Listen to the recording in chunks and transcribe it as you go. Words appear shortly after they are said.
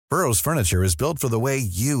Burrow's furniture is built for the way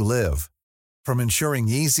you live. From ensuring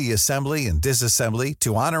easy assembly and disassembly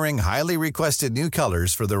to honoring highly requested new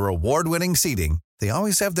colors for their award-winning seating, they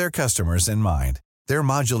always have their customers in mind. Their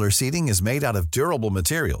modular seating is made out of durable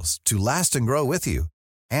materials to last and grow with you.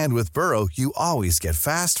 And with Burrow, you always get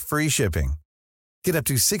fast, free shipping. Get up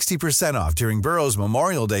to 60% off during Burrow's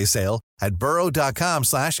Memorial Day sale at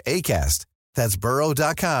burrow.com/ACAST. That's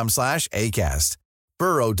burrow.com/ACAST.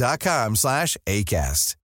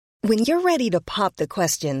 burrow.com/ACAST. When you're ready to pop the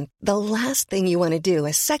question, the last thing you want to do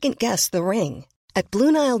is second-guess the ring. At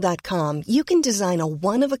BlueNile.com, you can design a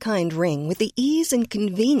one-of-a-kind ring with the ease and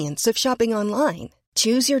convenience of shopping online.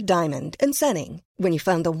 Choose your diamond and setting. When you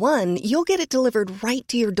find the one, you'll get it delivered right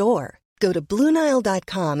to your door. Go to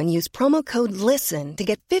BlueNile.com and use promo code LISTEN to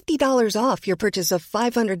get $50 off your purchase of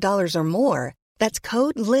 $500 or more. That's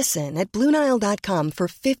code LISTEN at BlueNile.com for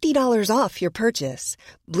 $50 off your purchase.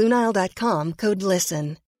 BlueNile.com, code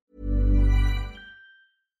LISTEN.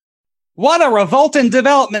 What a revolting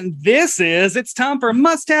development this is. It's time for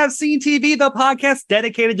Must Have Seen TV, the podcast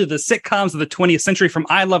dedicated to the sitcoms of the 20th century from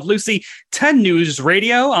I Love Lucy to News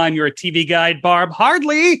Radio. I'm your TV guide, Barb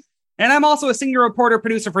Hardley, and I'm also a senior reporter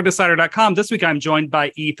producer for Decider.com. This week, I'm joined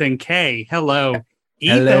by Ethan Kay. Hello,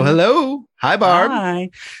 Ethan. Hello. Hi, Barb. Hi.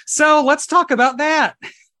 So let's talk about that.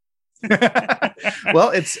 Well,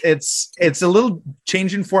 it's a little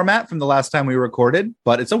change in format from the last time we recorded,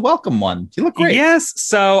 but it's a welcome one. You look great. Yes.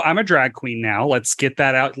 So I'm a drag queen now. Let's get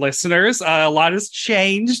that out, listeners. A lot has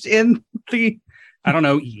changed in the,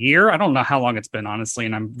 year. I don't know how long it's been, honestly,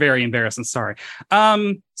 and I'm very embarrassed and sorry.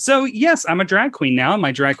 So yes, I'm a drag queen now.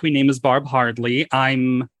 My drag queen name is Barb Hardley.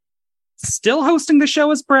 I'm still hosting the show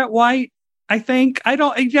as Brett White, I think.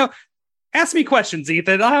 Ask me questions,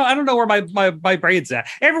 Ethan. I don't know where my brain's at.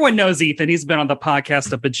 Everyone knows Ethan. He's been on the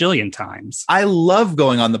podcast a bajillion times. I love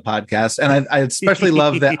going on the podcast, and I especially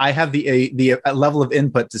love that I have the level of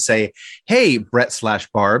input to say, hey,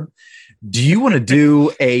 Brett/Barb, do you want to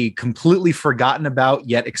do a completely forgotten about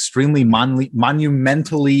yet extremely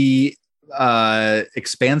monumentally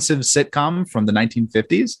expansive sitcom from the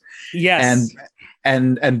 1950s? Yes.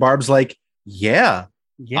 And Barb's like, yeah,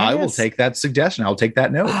 yes. I will take that suggestion. I'll take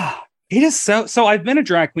that note. It is so I've been a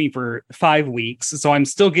drag queen for 5 weeks, so I'm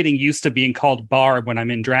still getting used to being called Barb when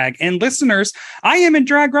I'm in drag. And listeners, I am in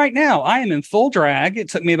drag right now. I am in full drag. It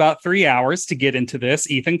took me about 3 hours to get into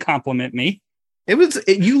this. Ethan, compliment me.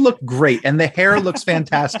 You look great, and the hair looks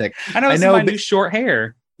fantastic. I know my new short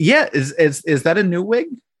hair. Yeah, is that a new wig?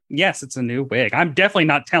 Yes, it's a new wig. I'm definitely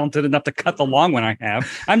not talented enough to cut the long one I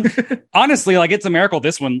have. I'm honestly, it's a miracle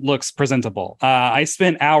this one looks presentable. I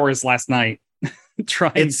spent hours last night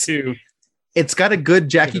It's got a good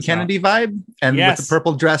Jackie Kennedy vibe, and with the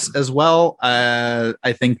purple dress as well. I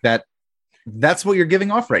think that's what you're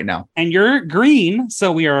giving off right now. And you're green,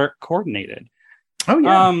 so we are coordinated. Oh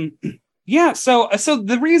yeah. Yeah. So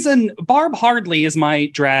the reason Barb Hardley is my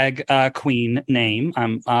drag queen name,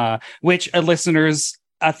 which listeners,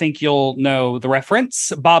 I think you'll know the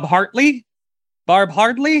reference. Barb Hardley, Bob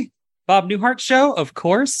Newhart Show, of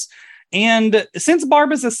course. And since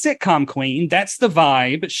Barb is a sitcom queen, that's the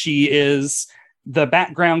vibe. She is the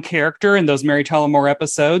background character in those Mary Tyler Moore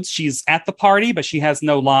episodes. She's at the party, but she has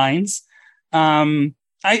no lines. I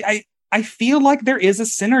feel like there is a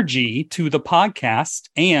synergy to the podcast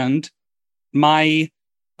and my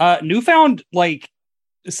newfound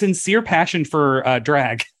sincere passion for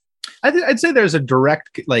drag. I'd say there's a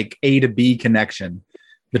direct A to B connection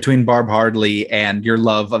between Barb Hardley and your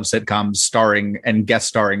love of sitcoms starring and guest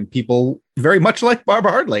starring people very much like Barb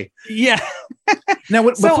Hardley. Yeah. Now,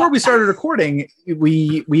 before we started recording,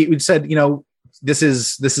 we said, this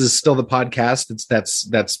is still the podcast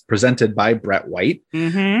that's presented by Brett White,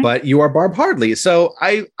 but you are Barb Hardley. So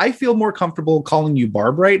I feel more comfortable calling you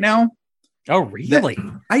Barb right now. Oh, really?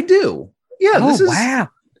 I do. Yeah. Wow.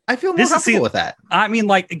 I feel more comfortable with that. I mean,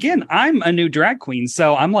 again, I'm a new drag queen,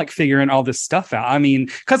 so I'm figuring all this stuff out. I mean,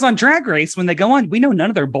 because on Drag Race, when they go on, we know none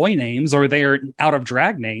of their boy names or their out of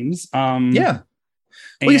drag names. Yeah.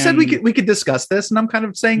 Well, you said we could discuss this, and I'm kind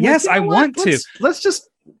of saying, yes, I want to. Let's just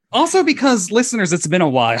also because listeners, it's been a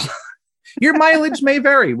while. Your mileage may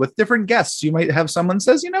vary with different guests. You might have someone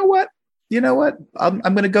says, you know what? I'm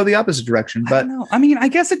going to go the opposite direction. But I mean, I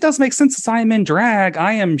guess it does make sense since I am in drag.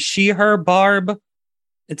 I am she, her, Barb.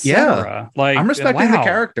 Yeah, I'm respecting the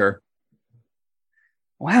character.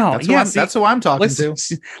 Wow, that's who I'm talking to.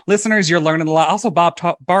 Listeners, you're learning a lot. Also,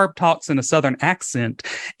 Barb talks in a Southern accent,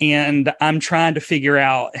 and I'm trying to figure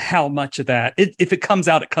out how much of that, if it comes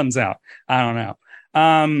out, it comes out. I don't know.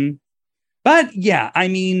 But yeah, I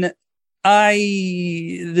mean,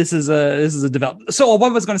 This is a develop. So what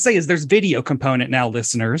I was going to say is there's video component now,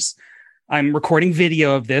 listeners. I'm recording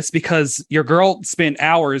video of this because your girl spent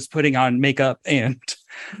hours putting on makeup and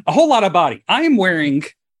a whole lot of body. I am wearing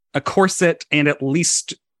a corset and at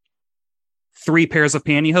least 3 pairs of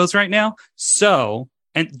pantyhose right now. So,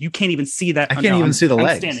 and you can't even see that. I can't even see the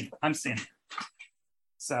legs. I'm standing.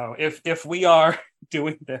 So if we are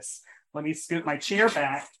doing this, let me scoot my chair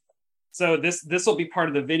back. So this will be part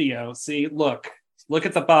of the video. See, look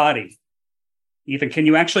at the body. Ethan, can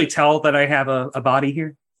you actually tell that I have a body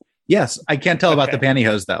here? Yes, I can't tell about the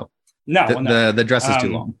pantyhose though. No, the dress is too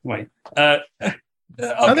long. Wait. Oh,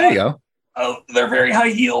 there you go. Oh, they're very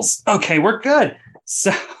high heels. Okay, we're good.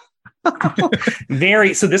 So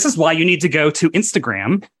so this is why you need to go to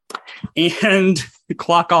Instagram and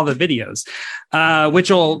clock all the videos, which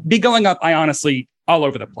will be going up. I honestly all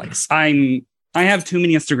over the place. I have too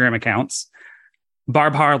many Instagram accounts.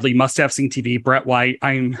 Barb Hardley, Must Have Seen TV, Brett White.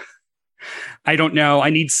 I don't know. I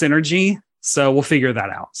need synergy. So we'll figure that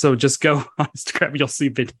out. So just go on Instagram. You'll see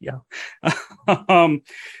video.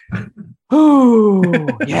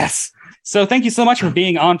 Yes. So thank you so much for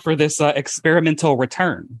being on for this experimental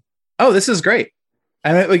return. Oh, this is great.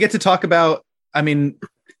 I mean, we get to talk about,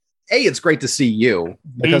 it's great to see you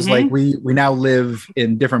because like we now live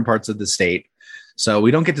in different parts of the state. So we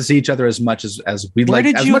don't get to see each other as much as we'd like,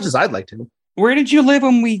 as much as I'd like to. Where did you live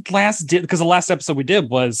when we last did? Because the last episode we did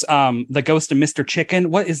was The Ghost of Mr.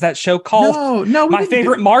 Chicken. What is that show called? No, My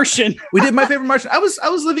Favorite Martian. We did My Favorite Martian. I was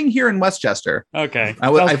living here in Westchester. Okay.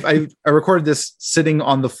 I recorded this sitting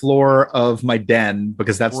on the floor of my den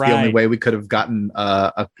because that's the only way we could have gotten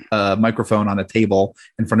a microphone on a table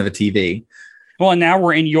in front of a TV. Well, and now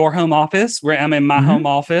we're in your home office where I'm in my home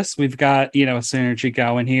office. We've got, synergy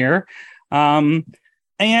going here.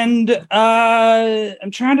 And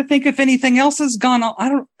I'm trying to think if anything else has gone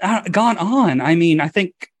on. Gone on. I mean, I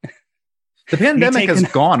think the pandemic has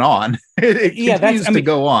gone on. It continues to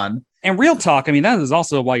go on. And real talk, that is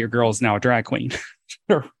also why your girl is now a drag queen.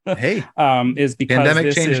 Hey, is because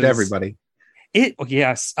pandemic changed everybody.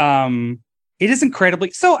 Yes. It is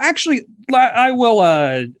incredibly. So actually, I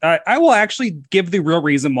will actually give the real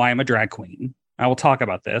reason why I'm a drag queen. I will talk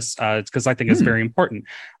about this because I think it's very important.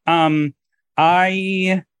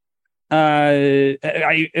 I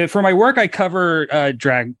for my work I cover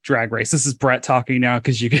drag race. This is Brett talking now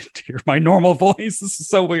because you get to hear my normal voice. This is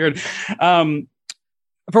so weird.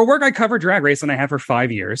 For work I cover drag race and I have for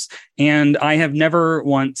 5 years, and I have never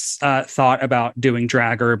once thought about doing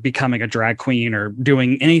drag or becoming a drag queen or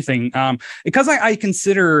doing anything because I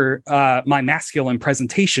consider my masculine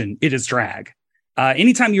presentation, it is drag.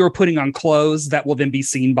 Anytime you are putting on clothes that will then be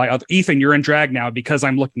seen by other, Ethan, you're in drag now because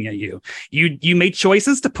I'm looking at you. You made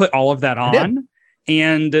choices to put all of that on,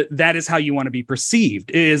 and that is how you want to be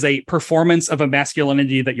perceived. It is a performance of a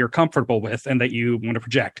masculinity that you're comfortable with and that you want to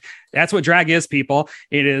project. That's what drag is, people.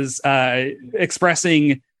 It is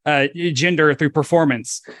expressing gender through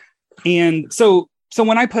performance. And so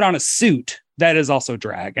when I put on a suit, that is also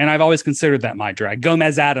drag. And I've always considered that my drag.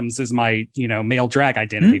 Gomez Adams is my, male drag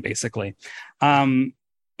identity, basically. And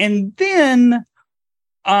then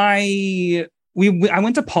I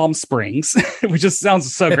went to Palm Springs, which just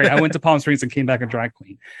sounds so great. I went to Palm Springs and came back a drag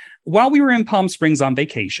queen. While we were in Palm Springs on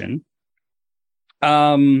vacation,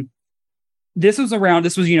 this was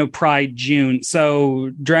Pride June.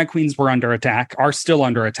 So drag queens were under attack, are still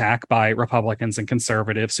under attack by Republicans and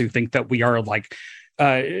conservatives who think that we are like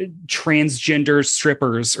transgender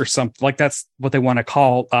strippers or something, like that's what they want to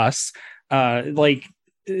call us. Like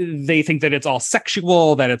they think that it's all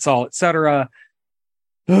sexual, that it's all etc.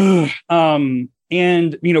 And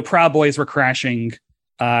Proud Boys were crashing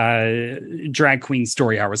drag queen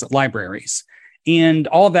story hours at libraries, and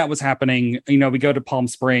all of that was happening. We go to Palm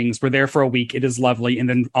Springs, we're there for a week, it is lovely, and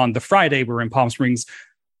then on the Friday we're in Palm Springs,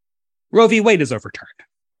 Roe v. Wade is overturned.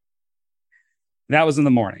 That was in the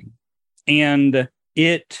morning, and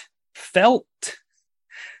it felt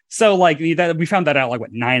so like that. We found that out like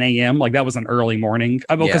 9 a.m. Like that was an early morning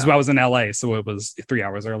because I was in LA, so it was 3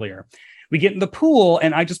 hours earlier. We get in the pool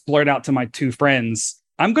and I just blurt out to my 2 friends,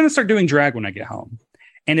 I'm going to start doing drag when I get home.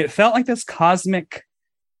 And it felt like this cosmic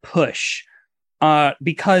push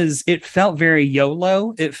because it felt very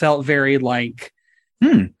YOLO. It felt very like,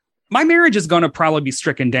 my marriage is going to probably be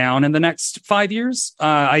stricken down in the next 5 years.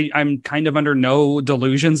 I'm kind of under no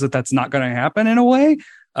delusions that that's not going to happen in a way.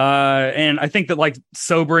 And I think that like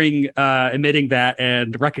sobering, admitting that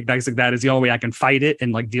and recognizing that is the only way I can fight it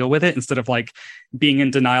and like deal with it instead of like being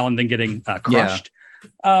in denial and then getting crushed.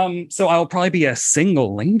 So I'll probably be a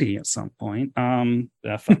single lady at some point.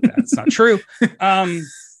 Fuck that. It's not true.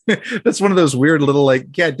 That's one of those weird little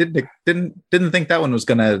didn't think that one was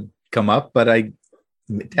gonna come up, but on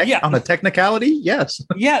a technicality, yes.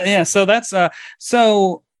 Yeah. So that's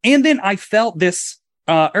and then I felt this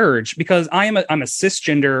urge because I'm a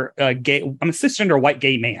cisgender gay. I'm a cisgender white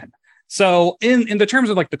gay man. So in the terms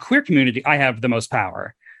of like the queer community, I have the most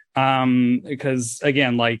power. Because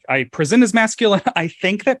again, like I present as masculine. I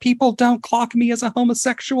think that people don't clock me as a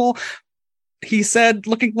homosexual. He said,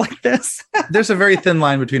 looking like this. There's a very thin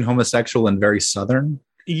line between homosexual and very Southern.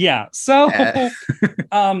 Yeah. So,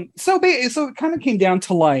 so it kind of came down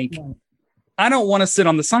to like, I don't want to sit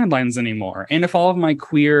on the sidelines anymore. And if all of my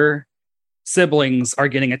queer siblings are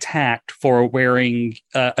getting attacked for wearing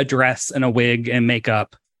a dress and a wig and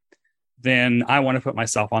makeup, then I want to put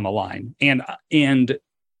myself on the line. And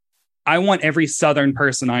I want every Southern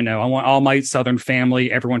person I know. I want all my Southern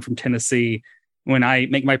family, everyone from Tennessee. When I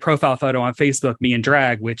make my profile photo on Facebook, me in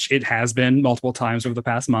drag, which it has been multiple times over the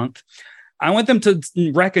past month, I want them to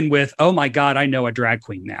reckon with, oh my God, I know a drag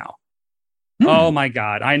queen now. Oh my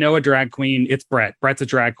God, I know a drag queen. It's Brett. Brett's a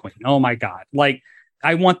drag queen. Oh my God. Like,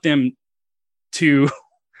 I want them to,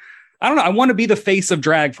 I don't know. I want to be the face of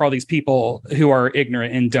drag for all these people who are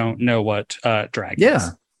ignorant and don't know what drag is.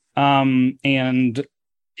 And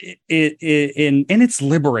it's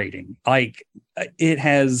liberating. Like, it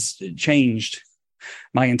has changed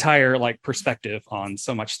my entire like perspective on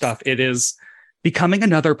so much stuff. It is becoming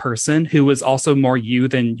another person who is also more you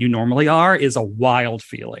than you normally are is a wild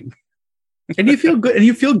feeling. And you feel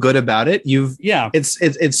good, about it.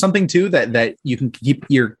 It's something too that you can keep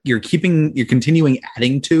you're continuing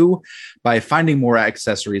adding to by finding more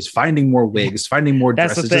accessories, finding more wigs, finding more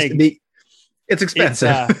dresses. It's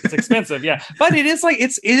expensive. It's expensive, yeah. But it is like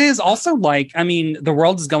it is also like, I mean, the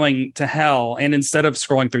world is going to hell, and instead of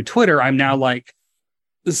scrolling through Twitter, I'm now like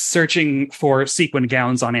searching for sequin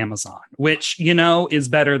gowns on Amazon, which is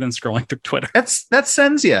better than scrolling through Twitter. That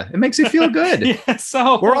sends you. It makes you feel good. Yeah,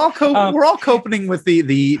 so we're all coping with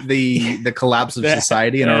the collapse of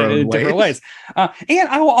society in our own different ways. And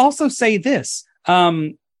I will also say this.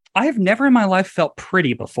 I have never in my life felt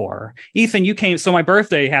pretty before. Ethan, you came. So my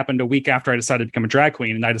birthday happened a week after I decided to become a drag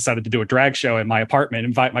queen, and I decided to do a drag show in my apartment,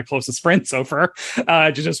 invite my closest friends over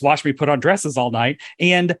to just watch me put on dresses all night.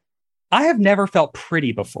 And I have never felt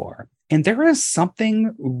pretty before. And there is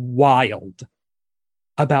something wild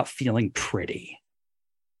about feeling pretty.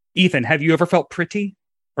 Ethan, have you ever felt pretty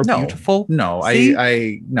or beautiful? No,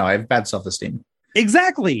 I have bad self-esteem.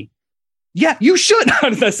 Exactly. Yeah, you should.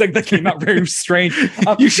 That came out very strange.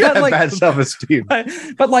 You should have bad self-esteem.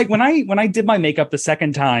 But like when I did my makeup the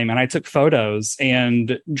second time and I took photos,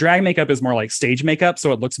 and drag makeup is more like stage makeup,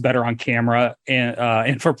 so it looks better on camera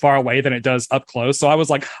and from far away than it does up close. So I was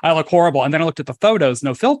like, I look horrible. And then I looked at the photos,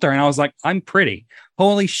 no filter, and I was like, I'm pretty.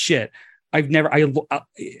 Holy shit.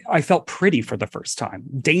 I felt pretty for the first time,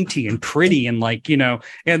 dainty and pretty, and like, and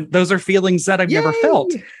those are feelings that I've never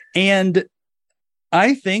felt. And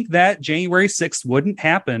I think that January 6th wouldn't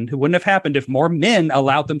have happened if more men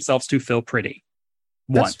allowed themselves to feel pretty.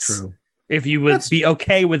 That's true. If you would be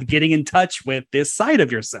okay with getting in touch with this side of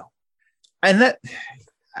yourself. And that,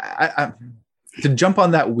 to jump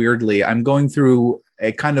on that weirdly, I'm going through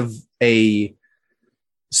a kind of a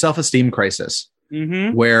self-esteem crisis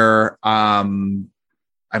where I'm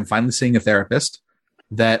finally seeing a therapist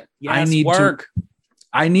that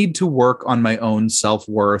I need to work on my own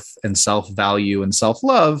self-worth and self-value and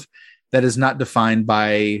self-love that is not defined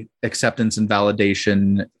by acceptance and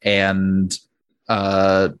validation and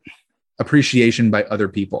appreciation by other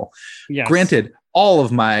people. Yes. Granted, all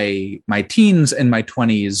of my teens and my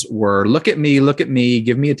 20s were look at me,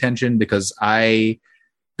 give me attention because I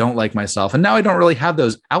don't like myself. And now I don't really have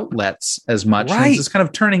those outlets as much. Right. It's just kind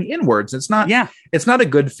of turning inwards. It's not a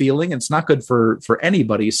good feeling. It's not good for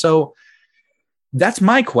anybody. So that's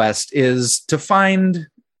my quest, is to find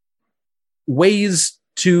ways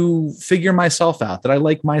to figure myself out, that I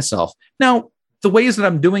like myself. Now, the ways that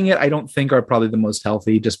I'm doing it, I don't think are probably the most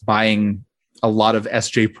healthy. Just buying a lot of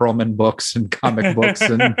S.J. Perlman books and comic books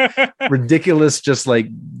and ridiculous, just like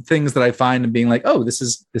things that I find and being like, oh, this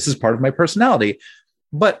is part of my personality.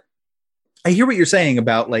 But I hear what you're saying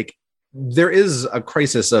about like, there is a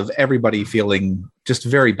crisis of everybody feeling just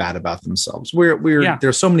very bad about themselves.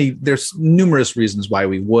 There's numerous reasons why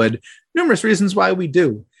we would, numerous reasons why we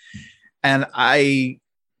do. And I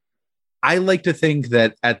like to think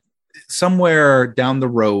that at somewhere down the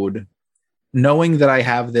road, knowing that I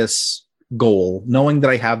have this goal, knowing that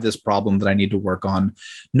I have this problem that I need to work on,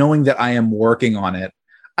 knowing that I am working on it,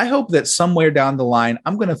 I hope that somewhere down the line,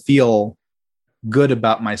 I'm going to feel good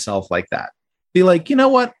about myself like that. be like, you know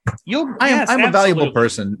what? I'm I'm a valuable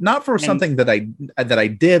person, not for something that I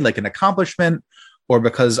did, like an accomplishment, or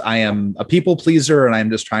because I am a people pleaser and I'm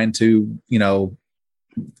just trying to,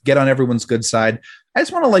 get on everyone's good side. I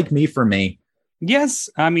just want to like me for me. Yes.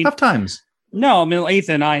 I mean, tough times. No, I mean,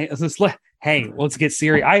 Ethan, hey, let's get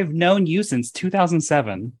serious. I've known you since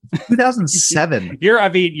 2007. 2007.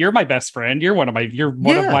 You're my best friend. You're one of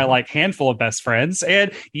my like handful of best friends,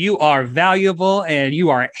 and you are valuable and you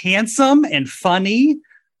are handsome and funny.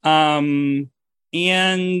 And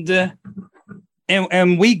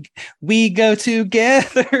we go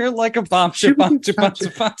together like a bomb.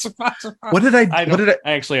 What did I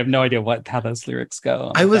actually have no idea how those lyrics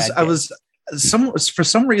go. For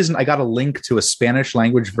some reason I got a link to a Spanish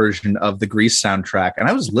language version of the Grease soundtrack, and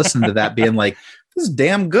I was listening to that being like, this is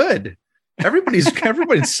damn good. Everybody's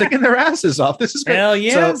singing their asses off. This is great. Hell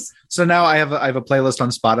yes. So now I have a playlist on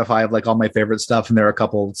Spotify of like all my favorite stuff, and there are a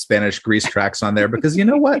couple Spanish Grease tracks on there because you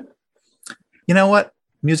know what?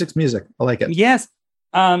 Music's music. I like it. Yes.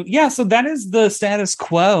 So that is the status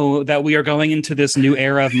quo that we are going into this new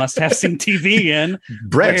era of must-have sing TV in.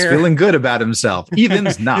 Brett's feeling good about himself.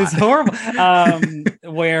 Ethan's not. It's horrible.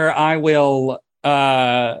 Where I will...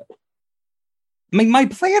 my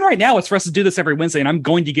plan right now is for us to do this every Wednesday, and I'm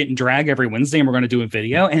going to get in drag every Wednesday, and we're going to do a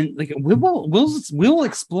video, and like we'll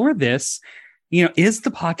explore this. Is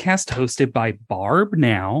the podcast hosted by Barb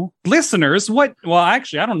now? Listeners, what? Well,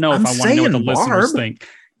 actually, I don't know if I want to know what the listeners think.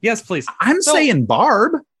 Yes, please. I'm saying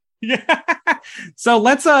Barb. Yeah. So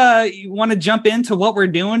let's you want to jump into what we're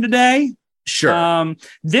doing today? Sure.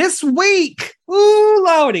 This week,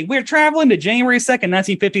 Lordy, we're traveling to January 2nd,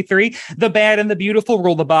 1953. The Bad and the Beautiful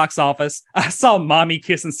rule the box office. I saw Mommy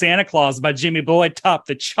Kissing Santa Claus by Jimmy Boyd top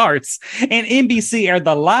the charts. And NBC aired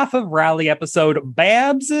the Life of Riley episode,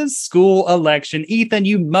 Babs' School Election. Ethan,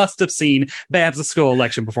 you must have seen Babs' School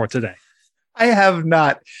Election before today. I have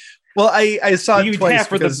not. Well, I saw it twice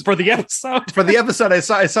for the episode. For the episode, I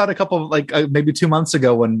saw it a couple maybe 2 months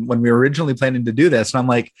ago when we were originally planning to do this, and I'm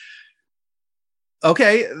like,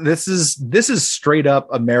 okay, this is straight up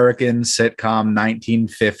American sitcom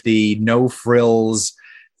 1950, no frills.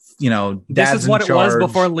 This is what it was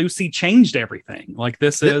before Lucy changed everything. Like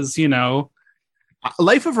this is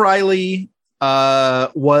Life of Riley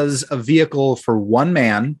was a vehicle for one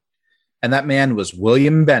man, and that man was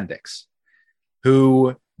William Bendix,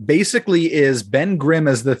 who basically is Ben Grimm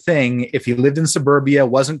as the Thing if he lived in suburbia,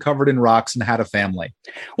 wasn't covered in rocks, and had a family.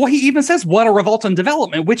 Well, he even says, what a revolt in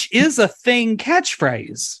development, which is a Thing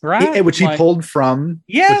catchphase, right? Which he pulled from.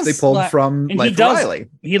 Yes. Which they pulled from Life of Riley.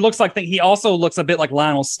 He looks like he also looks a bit like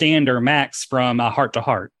Lionel Stander Max from Heart to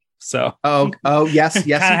Heart. So. Oh, yes, he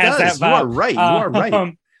does. You are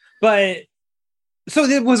right. But so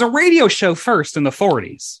it was a radio show first in the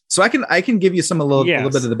 40s. So I can give you a little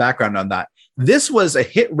bit of the background on that. This was a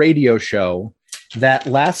hit radio show that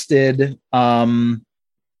lasted. I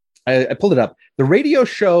pulled it up. The radio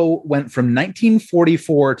show went from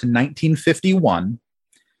 1944 to 1951.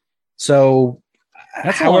 So,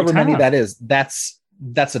 that's however many that is. That's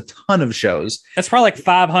a ton of shows. That's probably like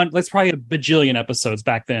 500. That's probably a bajillion episodes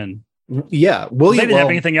back then. Yeah, they didn't have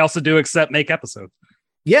anything else to do except make episodes.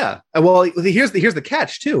 Yeah. Well, here's the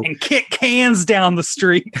catch too. And kick cans down the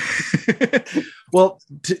street. Well,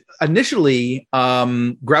 initially,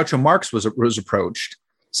 Groucho Marx was approached.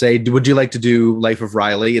 Say, would you like to do Life of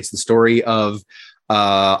Riley? It's the story of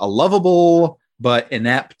a lovable but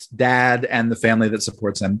inept dad and the family that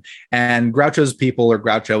supports him. And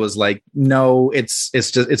Groucho was like, no, it's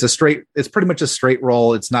pretty much a straight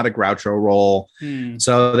role. It's not a Groucho role.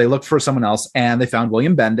 So they looked for someone else, and they found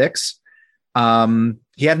William Bendix.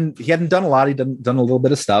 He hadn't done a lot. He'd done a little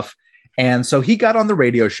bit of stuff. And so he got on the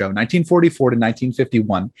radio show, 1944 to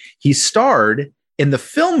 1951. He starred in the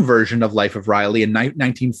film version of Life of Riley in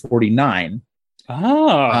 1949.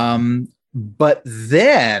 But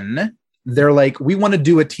then they're like, we want to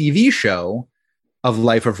do a TV show of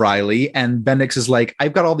Life of Riley. And Bendix is like,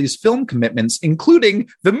 I've got all these film commitments, including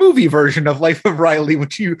the movie version of Life of Riley,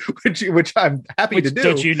 which I'm happy to do.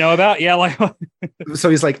 Don't you know about? Yeah.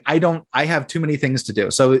 So he's like, I have too many things to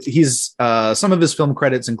do. So he's, some of his film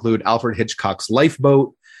credits include Alfred Hitchcock's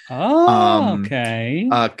Lifeboat. Okay.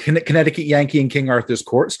 Connecticut Yankee and King Arthur's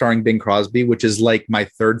Court, starring Bing Crosby, which is like my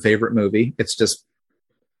third favorite movie. It's just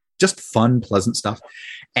fun, pleasant stuff.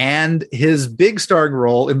 And his big starring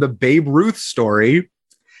role in the Babe Ruth story,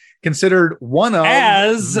 considered one of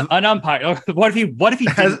as an umpire. What if he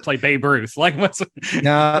didn't play Babe Ruth? Like what's?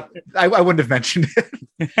 I wouldn't have mentioned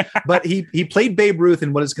it. But he played Babe Ruth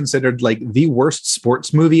in what is considered like the worst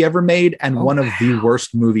sports movie ever made, and one of the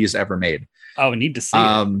worst movies ever made. Oh, I need to see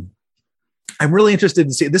it. I'm really interested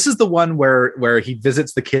to see. This is the one where he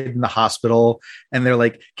visits the kid in the hospital, and they're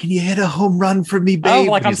like, "Can you hit a home run for me, babe?"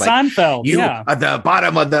 Oh, like on Seinfeld. You Yeah, at the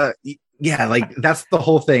bottom of the like that's the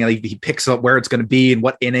whole thing. Like he picks up where it's going to be and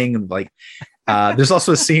what inning, and like there's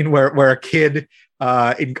also a scene where a kid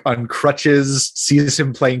on crutches sees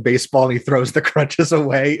him playing baseball and he throws the crutches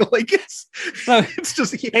away. Like it's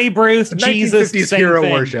just hey Bruce, 1950s Jesus, hero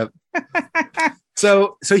thing. worship.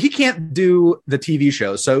 So he can't do the TV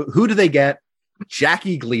show. So who do they get?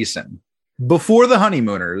 Jackie Gleason. Before the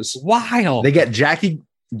Honeymooners, Wild. they get Jackie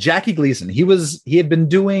Gleason. He had been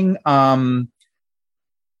doing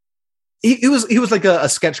he was like a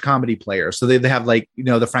sketch comedy player. So they have like,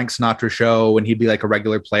 the Frank Sinatra show, and he'd be like a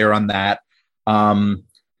regular player on that.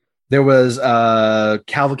 There was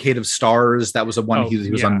Cavalcade of Stars. That was a one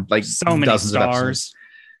he was on like so many dozens stars. of episodes,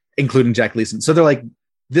 including Jack Gleason. So they're like,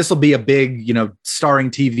 this will be a big, starring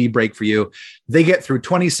TV break for you. They get through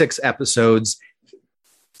 26 episodes.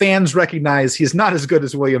 Fans recognize he's not as good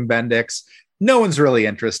as William Bendix. No one's really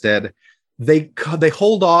interested. They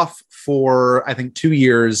hold off for, I think, 2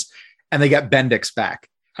 years, and they get Bendix back.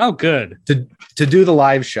 Oh, good. To do the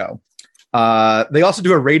live show. They also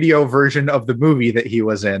do a radio version of the movie that he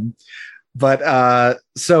was in. But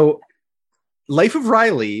so Life of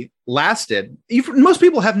Riley lasted, most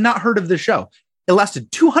people have not heard of the show. It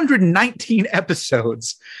lasted 219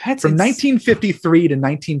 episodes from 1953 to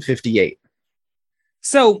 1958.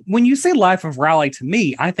 So when you say Life of Riley, to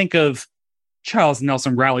me, I think of Charles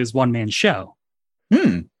Nelson Riley's one-man show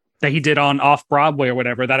that he did on Off-Broadway or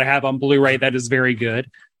whatever that I have on Blu-ray that is very good.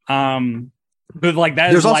 But like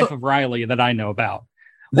that is Life of Riley that I know about.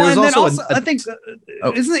 Well, and then also I think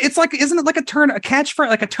isn't it like a catchphrase,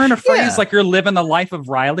 like a turn of phrase, like you're living the life of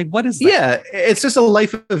Riley? What is that? Yeah, it's just a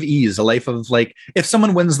life of ease, a life of like, if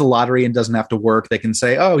someone wins the lottery and doesn't have to work, they can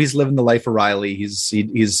say, "Oh, he's living the life of Riley. He's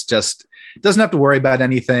just doesn't have to worry about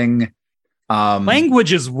anything."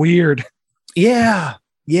 Language is weird. Yeah,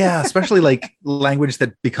 especially like language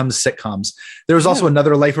that becomes sitcoms. There was also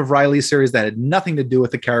another Life of Riley series that had nothing to do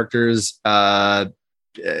with the characters.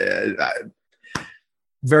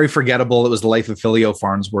 Very forgettable. It was the Life of Filio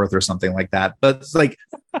Farnsworth or something like that. But it's like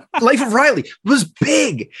Life of Riley was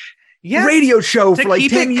big. Yeah, radio show for like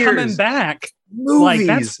 10 years. Coming back. Movies. Like,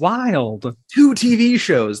 that's wild. 2 TV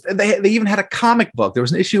shows. They even had a comic book. There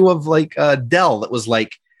was an issue of like Dell that was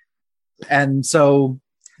like, and so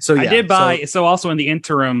yeah. I did buy. So also in the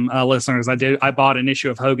interim, listeners, I bought an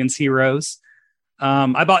issue of Hogan's Heroes.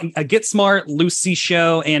 I bought a Get Smart, Lucy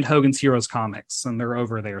Show, and Hogan's Heroes comics, and they're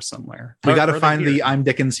over there somewhere. We got to find the I'm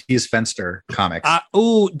Dickens, He's Fenster comics. I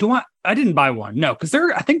didn't buy one. No, because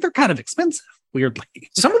I think they're kind of expensive. Weirdly,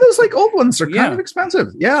 some of those like old ones are kind of expensive.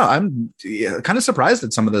 Yeah, I'm kind of surprised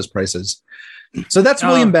at some of those prices. So that's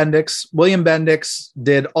William Bendix. William Bendix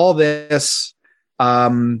did all this.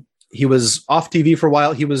 He was off TV for a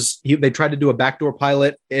while. They tried to do a backdoor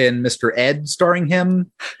pilot in Mr. Ed starring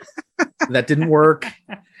him. That didn't work.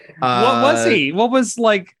 What was he? What was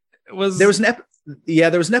like? There was an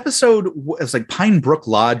episode. It was like Pine Brook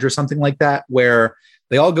Lodge or something like that, where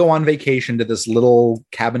they all go on vacation to this little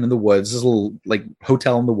cabin in the woods, this little like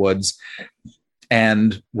hotel in the woods.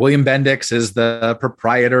 And William Bendix is the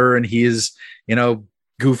proprietor, and he's,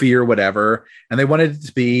 goofy or whatever. And they wanted it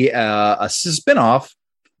to be a spinoff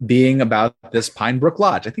being about this Pine Brook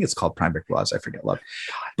Lodge. I think it's called Pine Brook Lodge. I forget.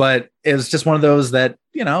 But it was just one of those that,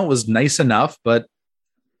 was nice enough, but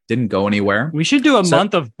didn't go anywhere. We should do a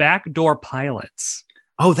month of backdoor pilots.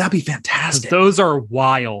 Oh, that'd be fantastic. Those are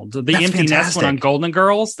wild. The Empty Nest one on Golden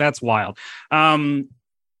Girls, that's wild. Like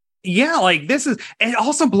this is, it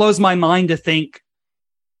also blows my mind to think,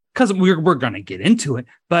 because we're going to get into it,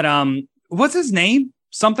 but what's his name?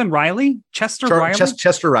 Something Riley? Chester Riley?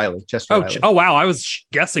 Chester Riley. Riley. Oh, wow. I was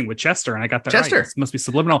guessing with Chester and I got that Chester. Right. This must be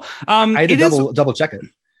subliminal. I had to double check it.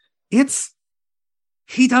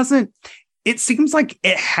 It seems like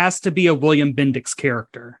it has to be a William Bendix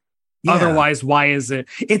character. Yeah. Otherwise, why is it?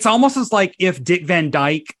 It's almost as like if Dick Van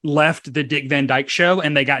Dyke left the Dick Van Dyke Show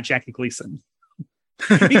and they got Jackie Gleason.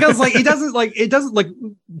 Because it doesn't like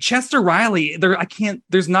Chester Riley.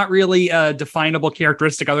 There's not really a definable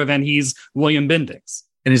characteristic other than he's William Bendix.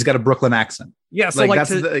 And he's got a Brooklyn accent. Yeah. So that's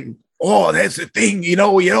the thing,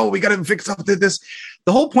 we got to fix up to this.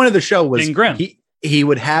 The whole point of the show was he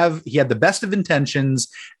had the best of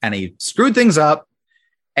intentions, and he screwed things up,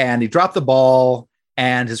 and he dropped the ball,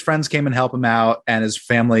 and his friends came and helped him out, and his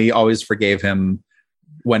family always forgave him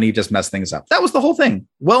when he just messed things up. That was the whole thing.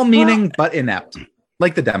 Well-meaning, but inept,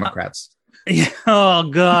 like the Democrats. Oh,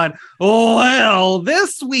 God. Well,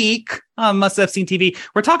 this week on Must Have Seen TV.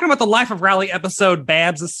 We're talking about the Life of Riley episode,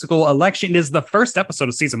 Babs' School Election. It is the first episode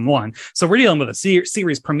of season 1. So we're dealing with a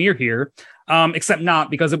series premiere here, except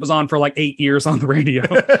not because it was on for like 8 years on the radio.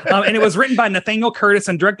 And it was written by Nathaniel Curtis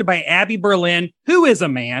and directed by Abby Berlin, who is a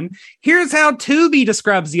man. Here's how Tubi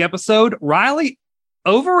describes the episode. Riley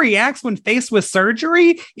overreacts when faced with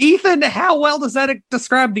surgery. Ethan, how well does that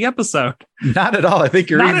describe the episode? Not at all. I think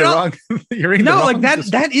you're reading the wrong. You're reading the wrong.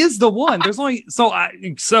 That is the one. There's only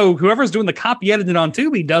so whoever's doing the copy editing on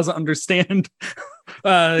Tubi doesn't understand.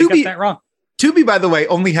 Got that wrong. Tubi, by the way,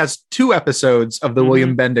 only has 2 episodes of the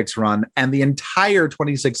William Bendix run and the entire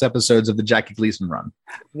 26 episodes of the Jackie Gleason run.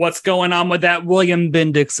 What's going on with that William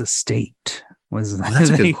Bendix estate? That's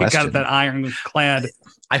a good question. Got that ironclad.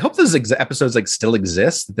 I hope those episodes like still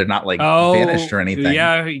exist. They're not like vanished or anything.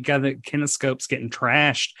 Yeah, you got the kinescopes getting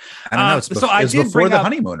trashed. I don't know. It's before the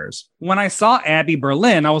Honeymooners. When I saw Abby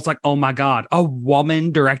Berlin, I was like, oh my God, a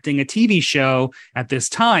woman directing a TV show at this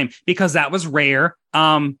time, because that was rare.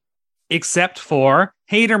 Except for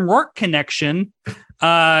Hayden Rourke connection.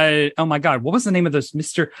 Oh my God, what was the name of this?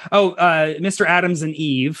 Mr. Adams and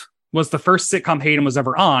Eve was the first sitcom Hayden was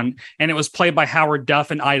ever on, and it was played by Howard Duff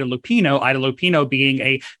and Ida Lupino. Ida Lupino being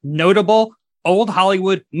a notable old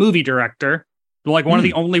Hollywood movie director, like one of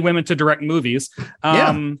the only women to direct movies.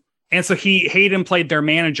 And so Hayden played their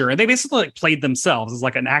manager, and they basically like played themselves as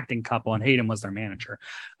like an acting couple, and Hayden was their manager.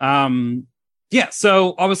 Yeah,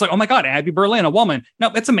 so I was like, oh my God, Abby Berlin, a woman.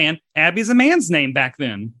 No, it's a man. Abby's a man's name back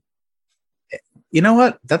then. You know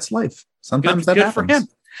what? That's life. Sometimes that happens.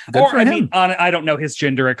 For him. I don't know his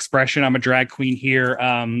gender expression. I'm a drag queen here,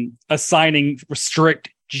 assigning strict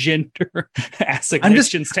gender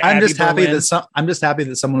assignations to Abby Berlin. I'm just happy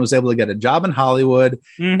that someone was able to get a job in Hollywood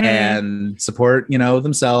and support,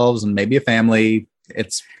 themselves and maybe a family.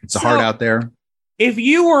 It's hard out there. If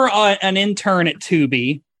you were an intern at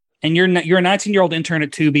Tubi, and you're a 19-year-old intern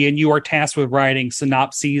at Tubi, and you are tasked with writing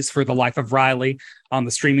synopses for The Life of Riley on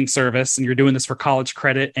the streaming service, and you're doing this for college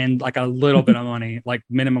credit and like a little bit of money, like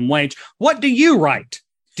minimum wage, what do you write?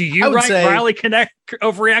 Do you write Riley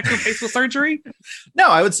overreacting facial surgery? No,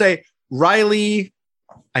 I would say Riley.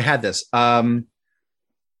 I had this.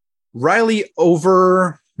 Riley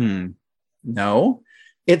over. No,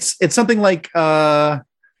 it's something like Riley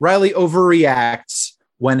overreacts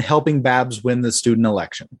when helping Babs win the student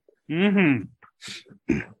election.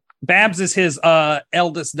 Babs is his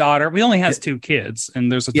eldest daughter. He only has 2 kids, and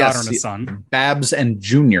there's a daughter and a son. Babs and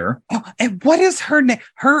Junior. Oh, and what is her name?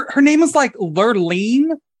 Her name is like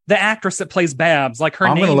Lurleen, the actress that plays Babs. Like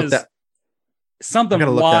her name is something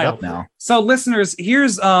wild. Look that up now. So, listeners,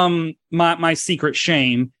 here's my secret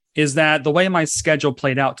shame is that the way my schedule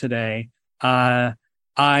played out today,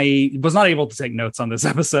 I was not able to take notes on this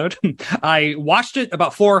episode. I watched it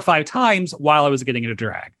about 4 or 5 times while I was getting into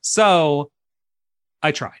drag. So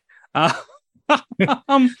I tried.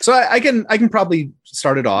 So I can probably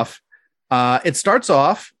start it off. It starts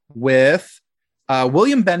off with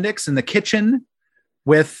William Bendix in the kitchen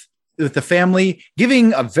with the family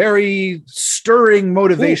giving a very stirring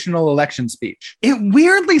motivational election speech. It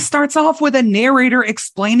weirdly starts off with a narrator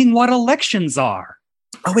explaining what elections are.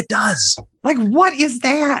 Oh, it does. Like, what is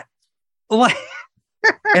that? Like,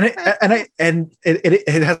 and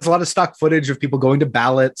it has a lot of stock footage of people going to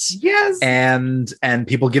ballots. Yes, and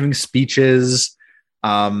people giving speeches.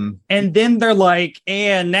 And then they're like,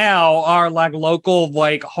 and now our like local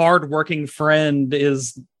like hardworking friend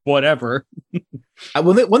is whatever.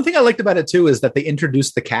 One thing I liked about it too is that they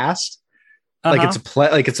introduced the cast. Like it's a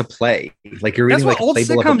play. Like it's a play. Like you're reading like a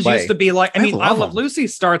playbill of a play. Used to be like. I mean, I Love Lucy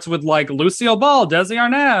starts with like Lucille Ball, Desi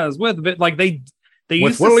Arnaz, with like they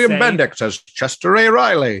with William Bendix as Chester A.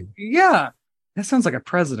 Riley. Yeah, that sounds like a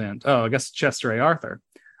president. Oh, I guess Chester A. Arthur.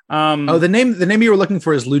 The name you were looking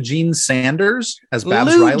for is Lugene Sanders as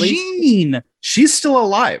Babs Riley. Lugene, she's still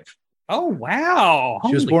alive. Oh wow!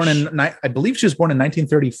 She was born I believe she was born in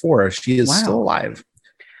 1934. She is still alive.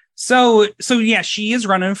 So yeah, she is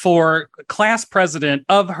running for class president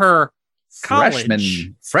of her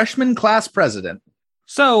college. Freshman class president.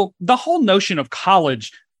 So the whole notion of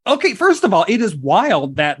college. Okay, first of all, it is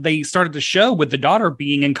wild that they started the show with the daughter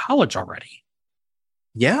being in college already.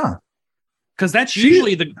 Yeah. Because that's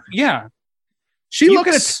usually She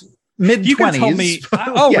looks mid-20s.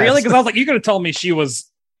 Oh, yes. Really? Because I was like, you could have told me she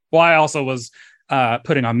was. Well, I also was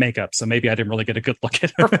putting on makeup, so maybe I didn't really get a good look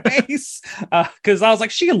at her face. Because I was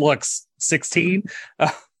like, she looks 16.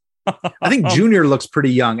 I think Junior looks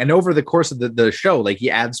pretty young. And over the course of the show, like he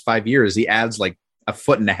adds 5 years, he adds like a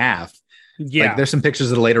foot and a half. Yeah. Like there's some pictures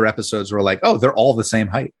of the later episodes where like, oh, they're all the same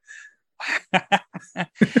height.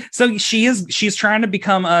 So she's trying to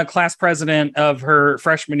become a class president of her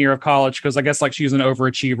freshman year of college because I guess like she's an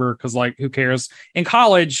overachiever because like who cares in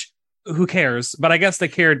college? Who cares? But I guess they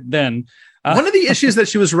cared then. One of the issues that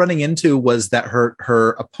she was running into was that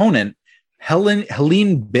her opponent,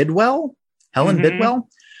 Helene Bidwell,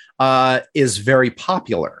 is very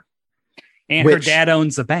popular. And her dad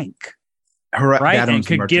owns a bank. Right. And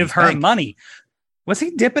could give her money. Was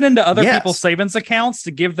he dipping into other people's savings accounts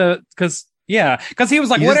to give because he was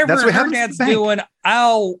like, whatever her dad's doing,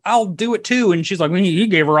 I'll do it too. And she's like, he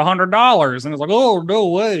gave her $100. And it's like, oh, no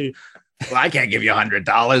way. Well, I can't give you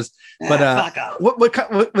 $100. But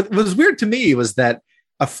what was weird to me was that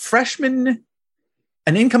an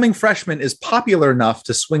incoming freshman is popular enough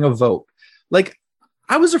to swing a vote. Like,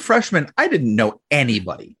 I was a freshman. I didn't know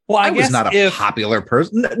anybody. Well, I was not a popular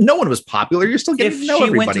person. No one was popular. You're still getting to know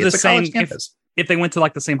everybody. It's a college campus. If they went to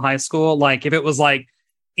like the same high school, like if it was like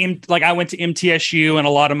I went to MTSU and a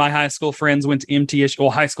lot of my high school friends went to MTSU, well,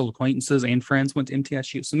 high school acquaintances and friends went to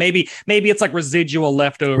MTSU. So maybe it's like residual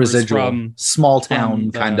leftovers from small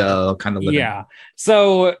town kind of living. Yeah.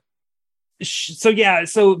 But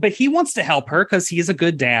he wants to help her because he's a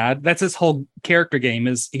good dad. That's his whole character game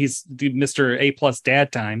he's Mr. A+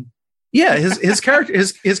 dad time. Yeah. His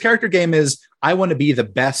character game is, I want to be the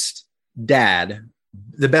best dad,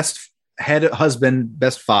 the best head husband,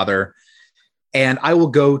 best father. And I will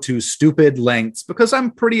go to stupid lengths because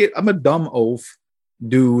I'm a dumb oaf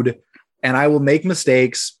dude and I will make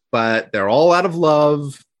mistakes, but they're all out of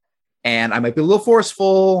love. And I might be a little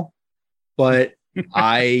forceful, but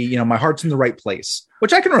my heart's in the right place,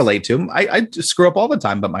 which I can relate to. I just screw up all the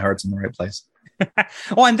time, but my heart's in the right place.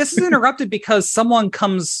 Well, and this is interrupted because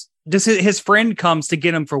his friend comes to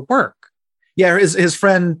get him for work. Yeah, his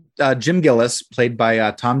friend Jim Gillis, played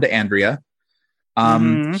by Tom DeAndrea.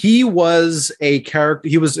 He was a character.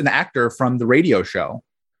 He was an actor from the radio show,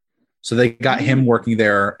 so they got him working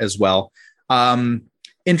there as well.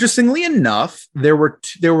 Interestingly enough, there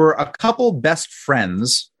were a couple best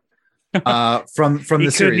friends from the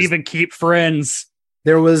series. He couldn't even keep friends.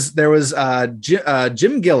 There was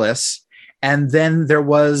Jim Gillis, and then there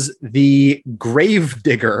was the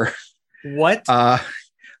Gravedigger. What?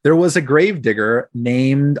 There was a gravedigger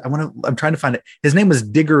named, I'm trying to find it. His name was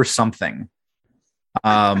Digger something.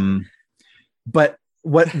 But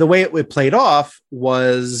the way it played off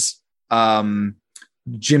was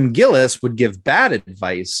Jim Gillis would give bad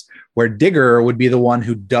advice, where Digger would be the one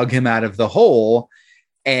who dug him out of the hole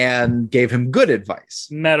and gave him good advice.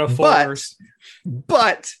 Metaphors.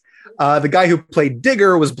 But the guy who played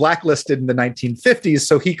Digger was blacklisted in the 1950s,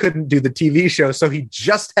 so he couldn't do the TV show. So he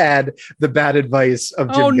just had the bad advice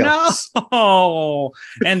of Jim Gillis. No!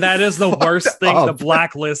 And that is the worst thing the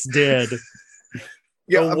blacklist did.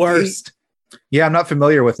 The worst. I'm not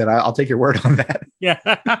familiar with it. I'll take your word on that. Yeah.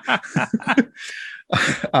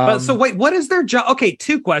 But so wait, what is their job? Okay,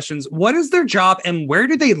 2 questions. What is their job and where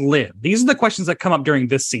do they live? These are the questions that come up during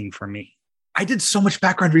this scene for me. I did so much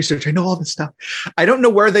background research. I know all this stuff. I don't know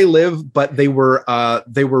where they live, but they were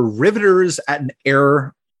riveters at an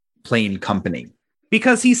airplane company.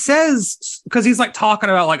 Because he's like talking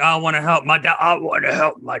about like, I want to help my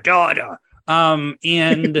daughter.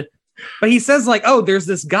 But he says like, oh, there's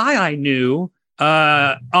this guy I knew,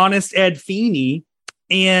 Honest Ed Feeney,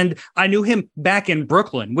 and I knew him back in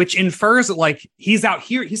Brooklyn, which infers that like he's out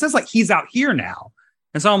here. He says like he's out here now.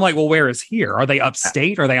 And so I'm like, well, where is here? Are they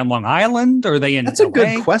upstate? Are they on Long Island? Are they in That's LA? A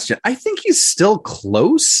good question. I think he's still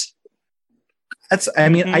close.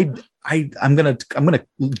 I'm gonna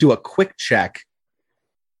do a quick check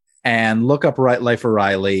and look up Life of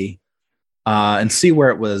Riley and see where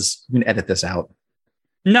it was. You can edit this out.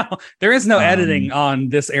 No, there is no editing on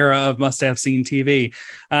this era of Must Have Seen TV.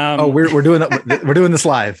 We're doing that. We're doing this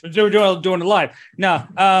live. We're doing it live. No.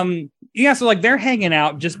 So like they're hanging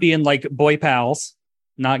out, just being like boy pals.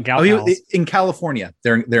 Not gal pals. In California.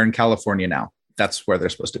 They're in California now. That's where they're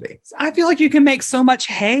supposed to be. I feel like you can make so much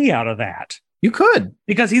hay out of that. You could.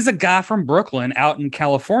 Because he's a guy from Brooklyn out in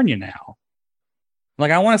California now.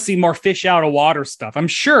 Like, I want to see more fish out of water stuff. I'm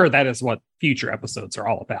sure that is what future episodes are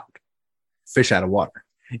all about. Fish out of water.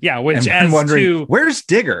 Yeah, which I'm wondering, where's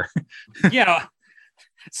Digger? Yeah.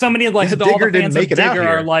 So many of like all the fans of Digger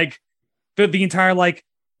are like the entire like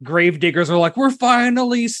grave diggers are like, we're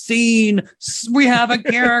finally seen. We have a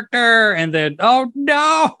character. And then, oh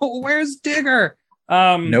no, where's Digger?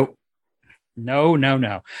 Nope.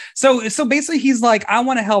 No. So basically he's like, I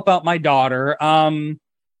want to help out my daughter. And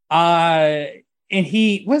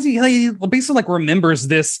he basically like remembers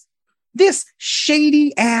this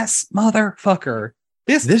shady ass motherfucker.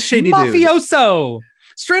 This shady mafioso. Dude.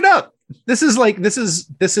 Straight up. This is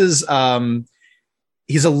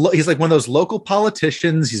he's like one of those local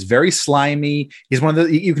politicians. He's very slimy. He's one of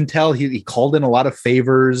the, you can tell he called in a lot of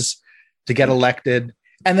favors to get elected.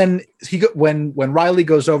 And then when Riley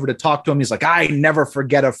goes over to talk to him, he's like, I never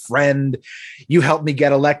forget a friend. You helped me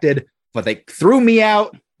get elected, but they threw me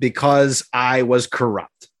out because I was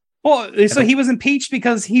corrupt. Well, so he was impeached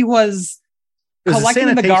because he was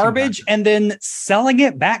collecting the garbage and then selling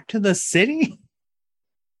it back to the city.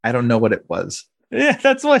 I don't know what it was. Yeah,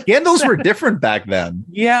 that's what scandals were different back then.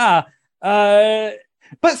 Yeah.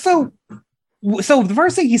 But so the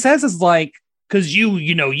first thing he says is like, because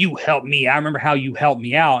you helped me. I remember how you helped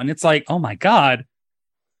me out. And it's like, oh my God,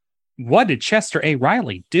 what did Chester A.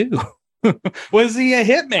 Riley do? Was he a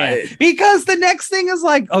hitman? Because the next thing is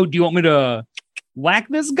like, oh, do you want me to whack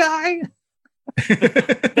this guy?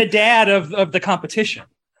 The dad of the competition.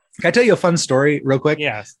 Can I tell you a fun story real quick?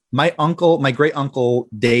 Yes. My great uncle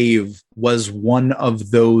Dave was one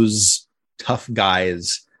of those tough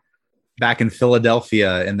guys back in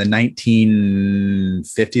Philadelphia in the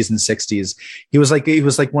 1950s and 60s. He was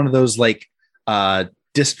like one of those like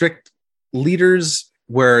district leaders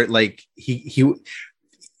where like he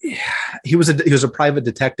was a private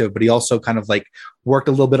detective, but he also kind of like worked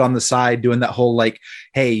a little bit on the side doing that whole like,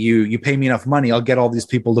 hey, you pay me enough money, I'll get all these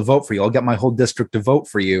people to vote for you. I'll get my whole district to vote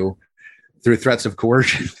for you through threats of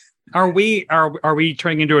coercion. Are we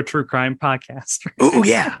turning into a true crime podcast? Oh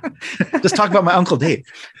yeah. Just talk about my Uncle Dave.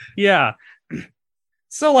 Yeah.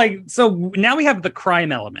 So now we have the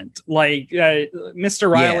crime element. Like Mr.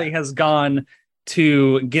 Riley has gone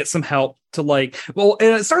to get some help to and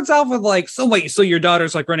it starts out with like, so your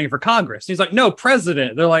daughter's like running for Congress. And he's like, no,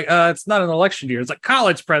 president. They're like, it's not an election year. It's like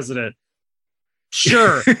college president.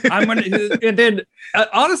 Sure. I'm going to, and then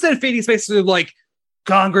Honest Ed Feeney's basically like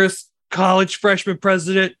Congress, college freshman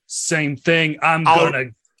president, same thing.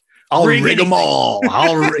 I'll rig them all.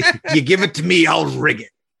 You give it to me, I'll rig it.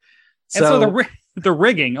 And so the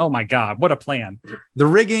rigging, oh my God, what a plan. The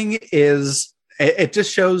rigging is, it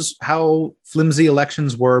just shows how flimsy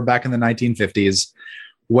elections were back in the 1950s,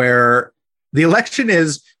 where the election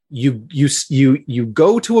is you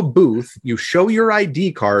go to a booth, you show your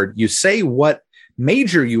ID card, you say what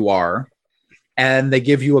major you are, and they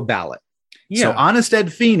give you a ballot. Yeah. So Honest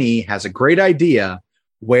Ed Feeney has a great idea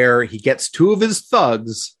where he gets two of his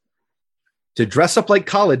thugs to dress up like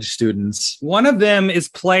college students. One of them is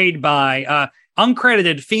played by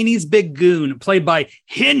uncredited Feeney's Big Goon, played by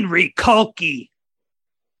Henry Kalki.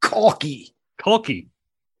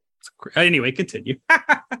 Anyway, continue.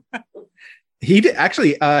 He did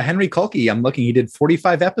actually, Henry Kalki. I'm looking. He did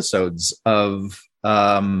 45 episodes of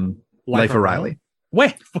Life of Riley.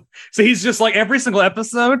 Wait, so he's just like every single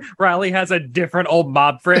episode, Riley has a different old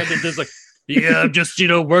mob friend and just like, yeah, just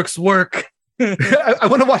work's work. I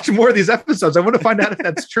want to watch more of these episodes. I want to find out if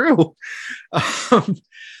that's true.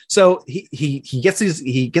 So he gets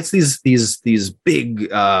these big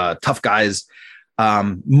tough guys,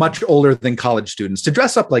 much older than college students, to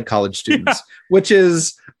dress up like college students, which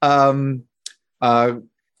is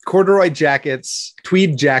corduroy jackets,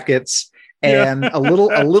 tweed jackets, and a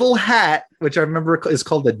little hat, which I remember is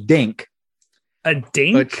called a dink. A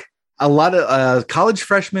dink? Which a lot of college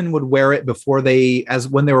freshmen would wear it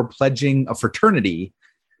when they were pledging a fraternity.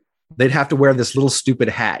 They'd have to wear this little stupid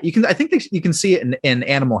hat. You can see it in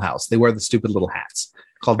Animal House. They wear the stupid little hats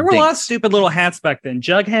called. There were a lot of stupid little hats back then.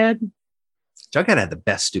 Jughead had the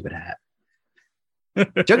best stupid hat.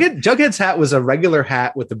 Jughead's hat was a regular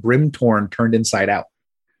hat with the brim torn, turned inside out.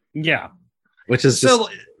 Yeah, which is just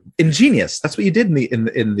ingenious. That's what you did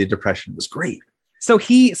in the Depression. It was great. So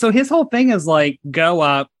his whole thing is like, go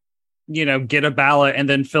up, get a ballot and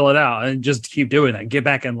then fill it out and just keep doing that. Get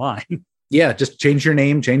back in line. Yeah, just change your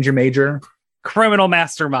name, change your major. Criminal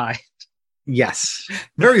mastermind. Yes,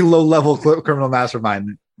 very low level criminal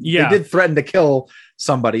mastermind. Yeah, they did threaten to kill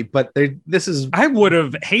somebody, but I would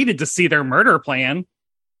have hated to see their murder plan.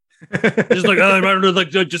 Just like,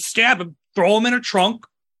 just stab him, throw him in a trunk,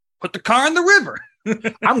 put the car in the river.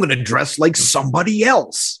 I'm going to dress like somebody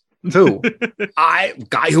else too.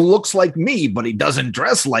 Guy who looks like me, but he doesn't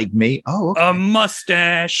dress like me. Oh, okay. A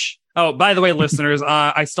mustache. Oh, by the way, listeners,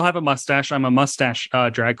 I still have a mustache. I'm a mustache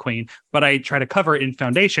drag queen, but I try to cover it in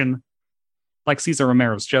foundation like Cesar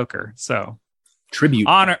Romero's Joker. So tribute,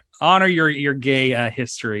 honor your gay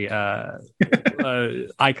history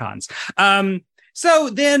icons. So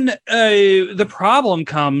then the problem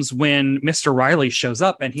comes when Mr. Riley shows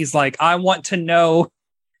up and he's like, I want to know,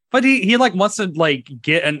 but he like wants to like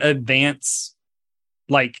get an advance,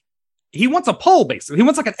 like he wants a poll, basically. He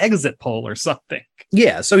wants like an exit poll or something.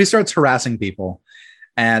 Yeah. So he starts harassing people,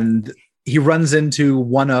 and he runs into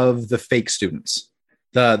one of the fake students,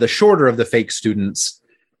 the shorter of the fake students,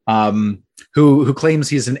 who claims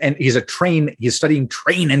he's studying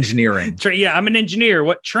train engineering. Yeah, I'm an engineer.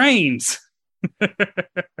 What trains?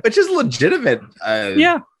 Which is legitimate.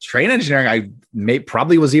 Train engineering,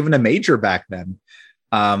 probably was even a major back then.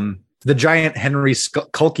 The giant Henry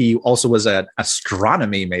Kulke also was an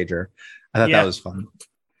astronomy major. I thought that was fun.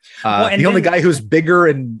 The only guy who's bigger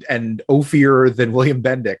and oafier than William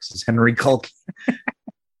Bendix is Henry Kulke.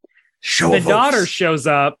 The daughter shows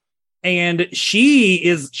up, and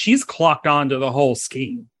she's clocked onto the whole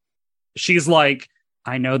scheme. She's like,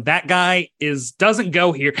 I know that guy doesn't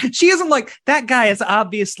go here. She isn't like, that guy is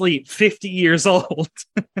obviously 50 years old.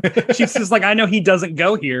 She's just like, I know he doesn't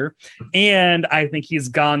go here. And I think he's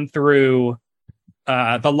gone through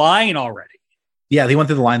the line already. Yeah, he went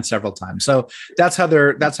through the line several times. So that's how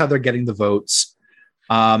they're getting the votes.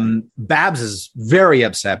 Babs is very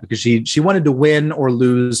upset because she wanted to win or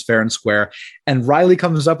lose fair and square. And Riley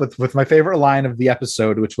comes up with my favorite line of the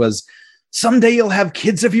episode, which was, someday you'll have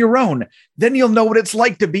kids of your own. Then you'll know what it's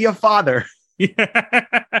like to be a father. Yeah.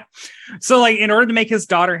 So, like, in order to make his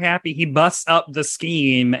daughter happy, he busts up the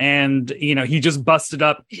scheme, and, he just busted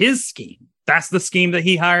up his scheme. That's the scheme that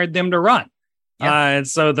he hired them to run. Yeah. And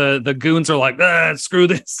so the goons are like, screw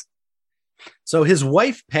this. So his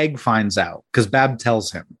wife, Peg, finds out because Bab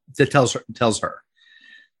tells her.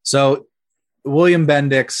 So William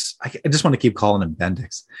Bendix, I just want to keep calling him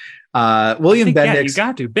Bendix. William Bendix. Yeah, you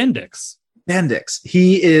got to. Bendix.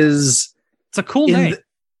 He is. It's a cool name.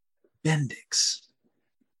 Bendix.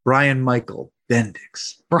 Brian Michael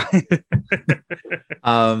Bendix. Brian.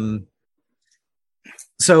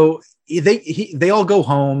 So they all go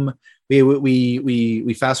home.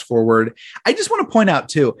 We fast forward. I just want to point out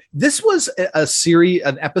too, this was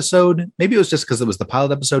an episode, maybe it was just because it was the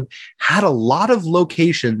pilot episode, had a lot of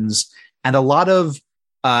locations and a lot of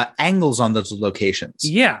angles on those locations.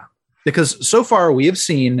 Yeah. Because so far we have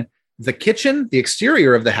seen the kitchen, the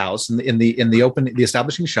exterior of the house in the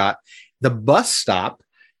establishing shot, the bus stop,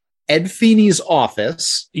 Ed Feeney's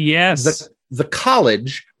office. Yes. The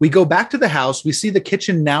college. We go back to the house. We see the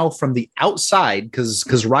kitchen now from the outside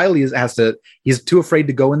because Riley he's too afraid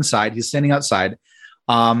to go inside. He's standing outside.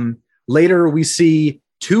 Later we see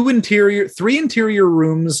three interior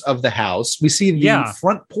rooms of the house. We see the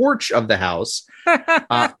front porch of the house.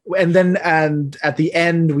 and at the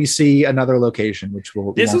end we see another location, which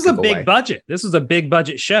this was a big budget. This was a big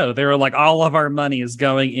budget show. They were like, all of our money is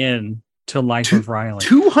going in to Life of Riley.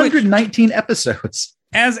 219 episodes.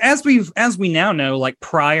 As we now know, like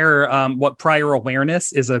prior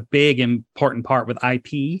awareness is a big important part with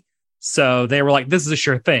IP. So they were like, this is a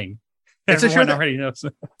sure thing. It's Everyone a sure already knows.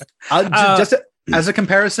 As a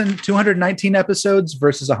comparison, 219 episodes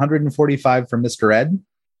versus 145 for Mr. Ed.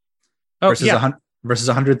 Versus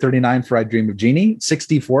 139 for I Dream of Jeannie,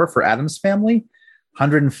 64 for Addams Family,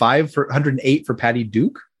 108 for Patty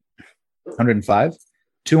Duke, 105,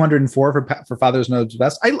 204 for Father's Knows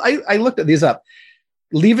Best. I looked at these up.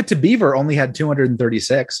 Leave It to Beaver only had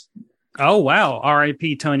 236. Oh wow!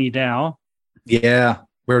 R.I.P. Tony Dow. Yeah,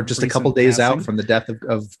 we're just a couple days out from the death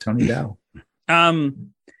of Tony Dow.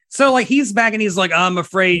 So like he's back and he's like, I'm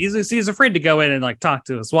afraid. He's afraid to go in and like talk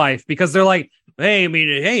to his wife because they're like, hey,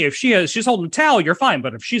 if she's holding a towel, you're fine.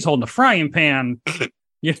 But if she's holding a frying pan,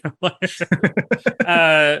 is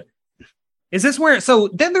this where? So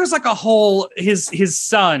then there's like a whole his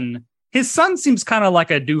son. His son seems kind of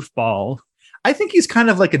like a doofball. I think he's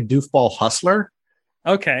kind of like a doofball hustler.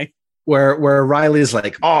 Okay. Where Riley's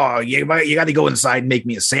like, oh, you got to go inside and make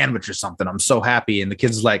me a sandwich or something. I'm so happy. And the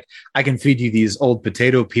kid's like, I can feed you these old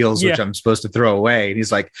potato peels, which I'm supposed to throw away. And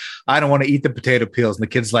he's like, I don't want to eat the potato peels. And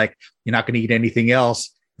the kid's like, you're not going to eat anything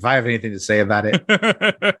else if I have anything to say about it.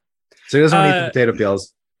 So he doesn't want to eat the potato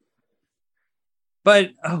peels.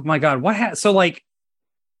 But, oh my God, so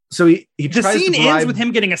he the scene ends with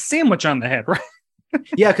him getting a sandwich on the head, right?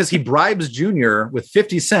 Yeah, because he bribes Junior with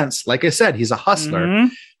 50 cents. Like I said, he's a hustler.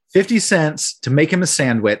 Mm-hmm. 50 cents to make him a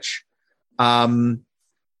sandwich. The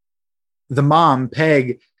mom,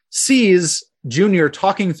 Peg, sees Junior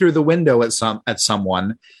talking through the window at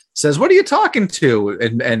someone, says, "What are you talking to?"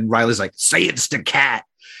 And Riley's like, "Say it's the cat."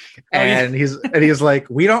 And he's like,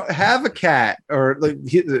 "We don't have a cat." Or like,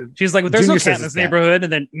 she's like, well, "There's no cat in this neighborhood."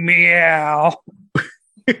 And then meow.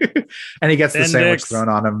 And he gets the sandwich thrown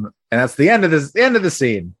on him, and that's the end of the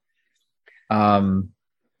scene.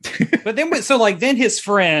 But then his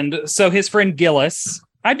friend Gillis,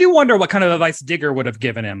 I do wonder what kind of advice Digger would have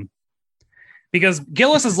given him, because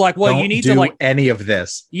Gillis is like, well, you need to like any of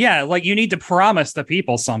this. Yeah, like you need to promise the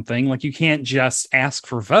people something. Like you can't just ask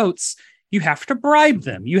for votes. you have to bribe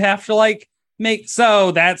them. You have to like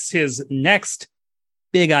so that's his next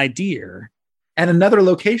big idea. And another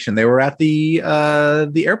location. They were at the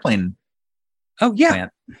airplane. Oh yeah.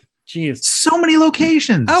 Plant. Jeez. So many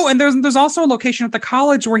locations. Oh, and there's also a location at the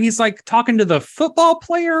college where he's like talking to the football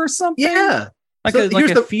player or something. Yeah. Like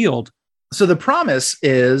a field. So the promise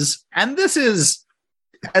is, and this is,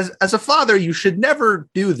 as a father, you should never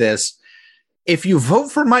do this. If you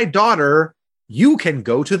vote for my daughter, you can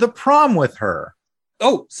go to the prom with her.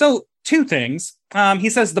 Oh, so two things. He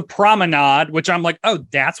says the promenade, which I'm like, oh,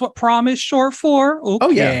 that's what prom is short for. Okay. Oh,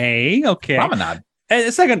 yeah. Okay. Promenade.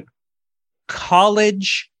 And second,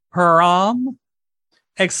 college prom.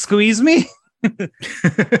 Excuse me.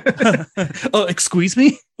 Oh, excuse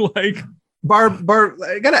me. Like, Barb,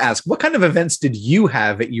 I gotta ask, what kind of events did you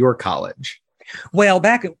have at your college? well,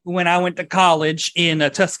 back when I went to college in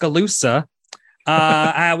Tuscaloosa,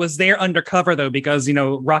 I was there undercover though, because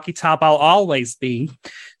Rocky Top I'll always be.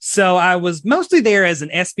 So I was mostly there as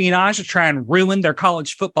an espionage to try and ruin their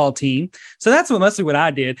college football team. So that's mostly what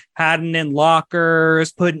I did: hiding in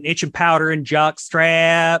lockers, putting itching powder in jock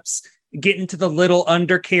straps, getting to the little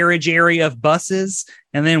undercarriage area of buses,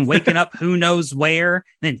 and then waking up who knows where, and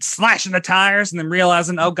then slashing the tires, and then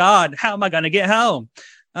realizing, oh God, how am I going to get home?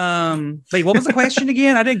 Wait, what was the question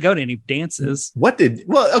again? I didn't go to any dances.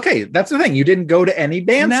 Okay, that's the thing. You didn't go to any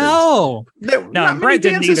dances. No, Brett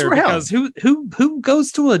didn't either, because who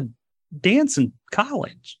goes to a dance in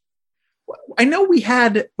college? I know we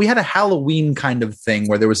had a Halloween kind of thing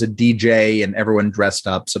where there was a DJ and everyone dressed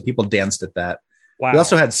up, so people danced at that. Wow. We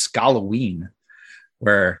also had Skalloween,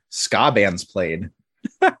 where ska bands played.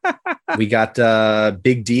 We got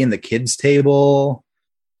Big D and the Kids Table.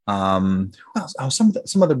 Who else? Oh, some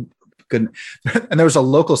other good. And there was a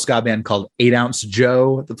local ska band called 8 Ounce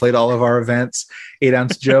Joe that played all of our events. 8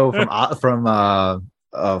 Ounce Joe from I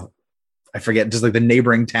forget, just like the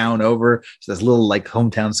neighboring town over. So this little like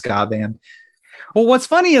hometown ska band. Well, what's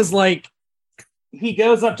funny is like he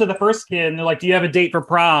goes up to the first kid and they're like, "Do you have a date for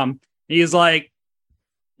prom?" He's like,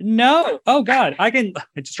 "No." Oh God, I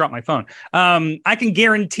just dropped my phone. I can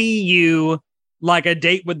guarantee you like a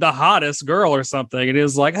date with the hottest girl or something. And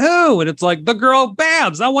it's like, who? And it's like, the girl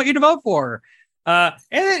Babs. I want you to vote for her.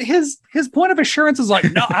 And his point of assurance is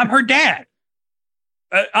like, no, I'm her dad.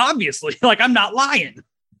 Obviously, like, I'm not lying.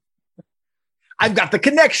 I've got the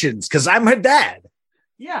connections because I'm her dad.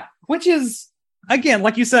 Yeah, which is, again,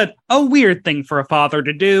 like you said, a weird thing for a father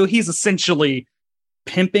to do. He's essentially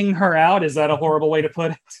pimping her out. Is that a horrible way to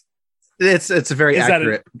put it? It's a very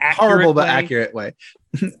accurate horrible but accurate way.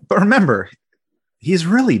 But remember, he's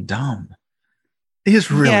really dumb. He's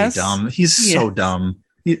really dumb. He's so dumb.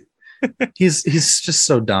 He's just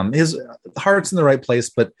so dumb. His heart's in the right place,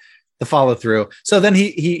 but the follow through. So then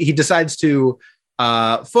he decides to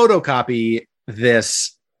photocopy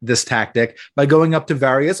this tactic by going up to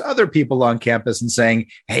various other people on campus and saying,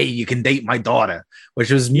 "Hey, you can date my daughter," which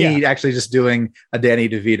was me actually just doing a Danny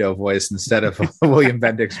DeVito voice instead of a William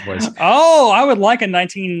Bendix voice. Oh, I would like a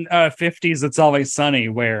 1950s It's Always Sunny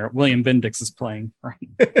where William Bendix is playing. Right?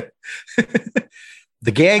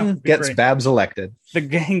 The gang gets great. Babs elected. The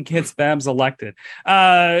gang gets Babs elected.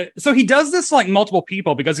 So he does this like multiple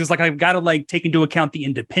people because he's like, I've got to like take into account the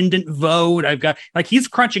independent vote. I've got like, he's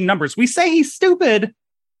crunching numbers. We say he's stupid,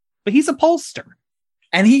 but he's a pollster.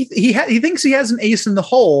 And he thinks he has an ace in the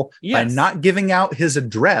hole by not giving out his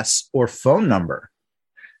address or phone number.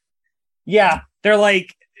 Yeah. They're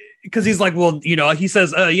like, because he's like, well, he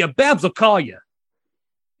says, Babs will call you.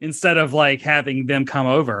 Instead of like having them come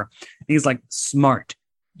over. And he's like, smart,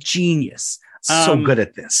 genius. So good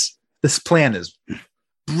at this. This plan is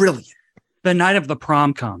brilliant. The night of the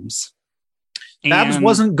prom comes. Babs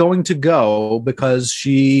wasn't going to go because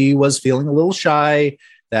she was feeling a little shy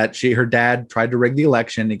that her dad tried to rig the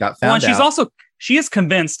election. He got found out. She is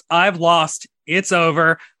convinced, I've lost. It's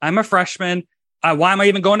over. I'm a freshman. Why am I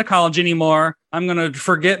even going to college anymore? I'm going to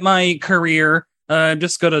forget my career. I'm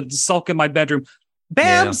just going to sulk in my bedroom.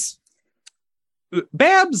 Babs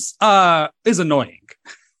is annoying.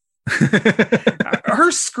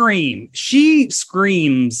 Her scream. She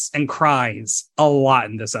screams and cries a lot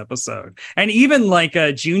in this episode. And even like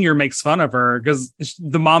Junior makes fun of her because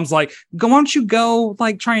the mom's like, why don't you go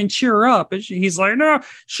like try and cheer her up? And he's like, no,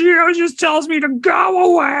 she just tells me to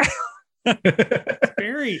go away.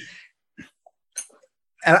 Very.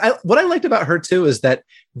 And what I liked about her too is that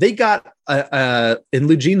they got in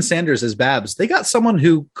Lugene Sanders as Babs, they got someone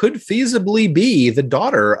who could feasibly be the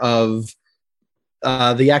daughter of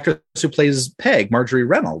the actress who plays Peg, Marjorie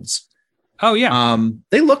Reynolds. Oh yeah.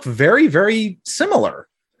 They look very, very similar.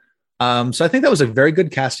 So I think that was a very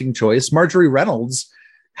good casting choice. Marjorie Reynolds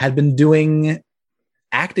had been doing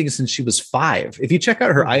acting since she was 5. If you check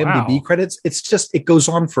out her IMDb credits, it goes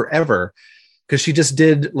on forever, because she just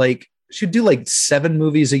did she'd do 7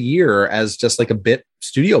 movies a year as just a bit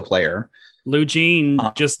studio player. Lou Jean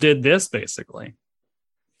just did this basically.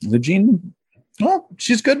 Lou Jean, well,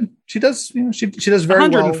 she's good. She does, she does very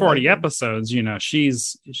 140 episodes.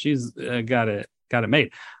 She's got it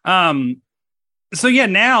made. So yeah,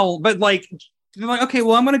 now, but they're okay,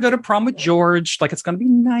 well, I'm gonna go to prom with George. It's gonna be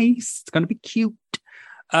nice. It's gonna be cute.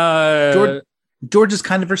 George is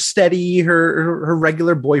kind of her steady, her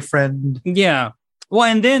regular boyfriend. Yeah. Well,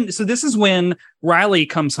 and then so this is when Riley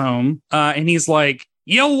comes home, and he's like,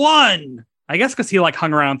 "You won." I guess because he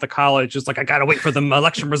hung around at the college, just I gotta wait for the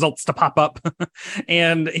election results to pop up,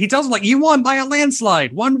 and he tells him you won by a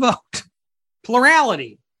landslide, 1 vote,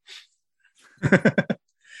 plurality.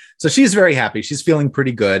 So she's very happy. She's feeling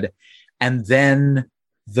pretty good, and then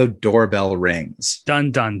the doorbell rings.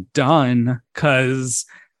 Dun dun dun, because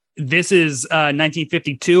this is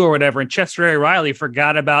 1952 or whatever, and Chester A. Riley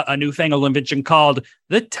forgot about a newfangled invention called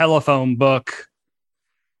the telephone book.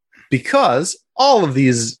 Because all of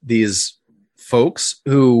these folks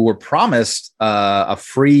who were promised a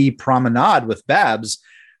free promenade with Babs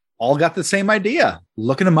all got the same idea,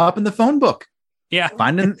 looking them up in the phone book. Yeah.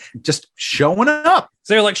 Finding, just showing up.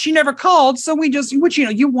 So they're she never called, so we just, you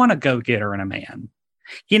want to go get her in a man.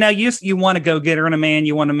 You want to go get her in a man.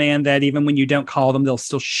 You want a man that even when you don't call them, they'll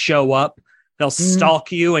still show up. They'll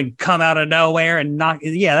stalk you and come out of nowhere and knock.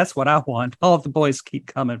 Yeah, that's what I want. All of the boys keep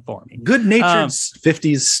coming for me. Good-natured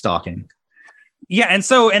 50s stalking. Yeah, and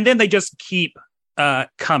then they just keep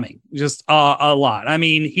coming, just a lot. I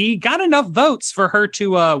mean, he got enough votes for her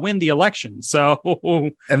to win the election. So,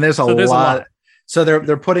 and there's a lot. So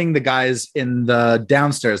they're putting the guys in the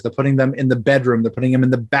downstairs. They're putting them in the bedroom. They're putting them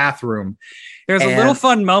in the bathroom. There's a little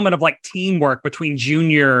fun moment of teamwork between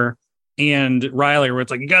Junior and Riley, where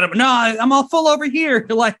it's you got to, no, I'm all full over here.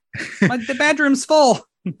 The bedroom's full.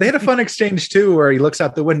 They had a fun exchange too, where he looks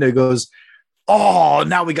out the window, goes, "Oh,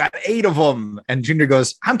 now we got 8 of them," and Junior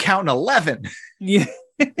goes, "I'm counting 11." Yeah,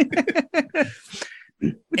 which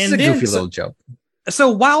is a goofy little joke.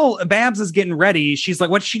 So while Babs is getting ready, she's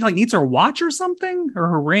what she needs her watch or something, or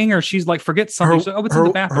her ring, or she's forgets something. It's in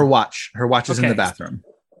the bathroom. Her watch is in the bathroom.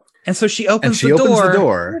 And so she opens the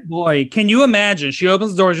door. Oh boy, can you imagine? She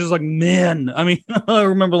opens the door. She's like, "Men." I mean, I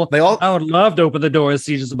remember I would love to open the door and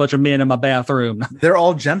see just a bunch of men in my bathroom. They're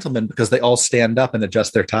all gentlemen because they all stand up and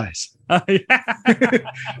adjust their ties.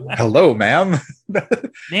 Hello, ma'am.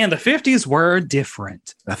 Man, the 50s were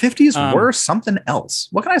different. The 50s were something else.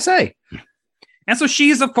 What can I say? And so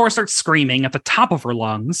she's, of course, starts screaming at the top of her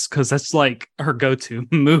lungs, because that's her go-to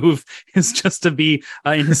move, is just to be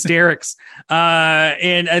in hysterics.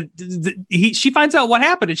 She finds out what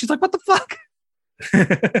happened, and she's like, "What the fuck?"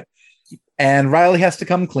 And Riley has to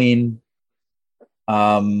come clean.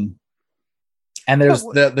 And there's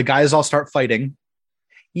the guys all start fighting.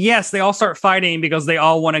 Yes, they all start fighting because they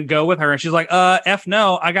all want to go with her. And she's like, F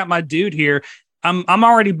no, I got my dude here. I'm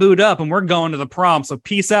already booed up and we're going to the prom. So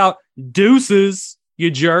peace out. Deuces, you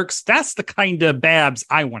jerks. That's the kind of Babs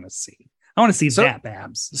I want to see. I want to see that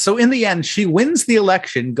Babs. So in the end, she wins the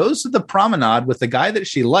election, goes to the promenade with the guy that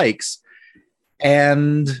she likes.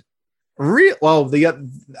 And I was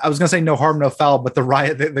going to say no harm, no foul, but the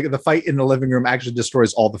riot, the fight in the living room actually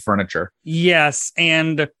destroys all the furniture. Yes.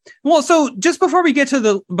 And so just before we get to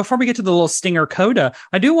the little stinger coda,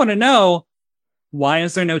 I do want to know, why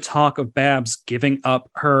is there no talk of Babs giving up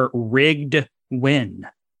her rigged win?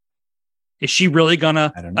 Is she really going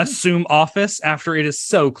to assume office after it is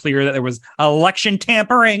so clear that there was election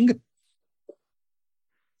tampering?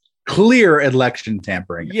 Clear election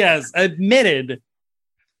tampering. Yes, admitted.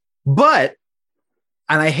 But,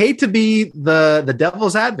 and I hate to be the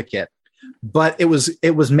devil's advocate, but it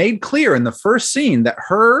was made clear in the first scene that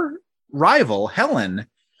her rival, Helen,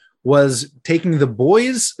 was taking the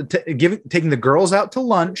boys, taking the girls out to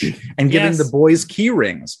lunch and giving the boys key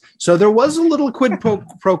rings. So there was a little quid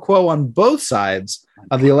pro quo on both sides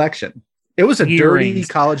of the election. It was a dirty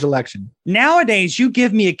college election. Nowadays, you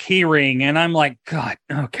give me a key ring and I'm like, God,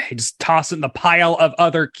 okay, just toss it in the pile of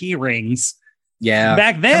other key rings. Yeah.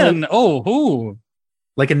 Back then,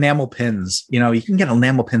 like enamel pins. You can get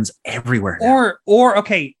enamel pins everywhere now. Or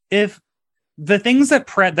okay, if the things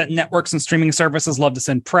that networks and streaming services love to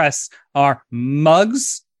send press are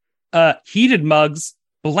mugs, heated mugs,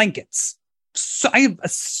 blankets. So I have a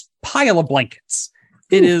pile of blankets.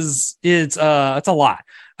 It's a lot.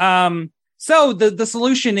 So the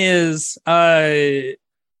solution is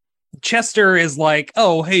Chester is like,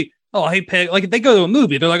 oh hey Peg, like if they go to a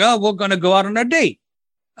movie, they're like, oh, we're gonna go out on a date.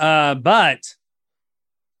 But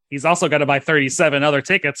he's also got to buy 37 other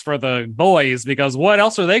tickets for the boys, because what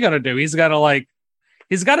else are they going to do? He's got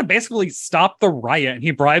to basically stop the riot, and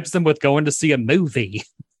he bribes them with going to see a movie.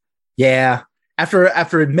 Yeah. After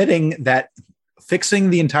admitting that fixing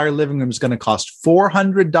the entire living room is going to cost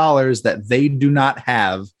 $400 that they do not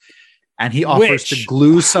have, and he offers to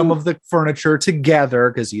glue some of the furniture together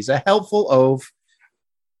because he's a helpful oaf.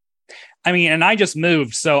 I mean, and I just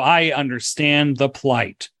moved, so I understand the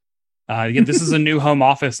plight. This is a new home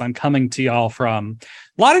office I'm coming to y'all from.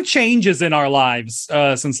 A lot of changes in our lives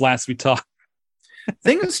since last we talked.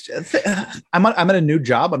 I'm at a new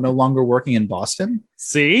job. I'm no longer working in Boston.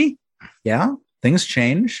 See? Yeah, things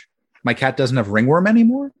change. My cat doesn't have ringworm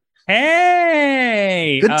anymore.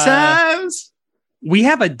 Hey! Good times! We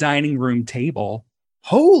have a dining room table.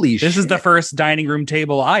 Holy shit. This is the first dining room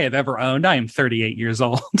table I have ever owned. I am 38 years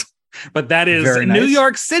old. But that is Very nice. New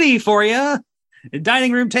York City for you.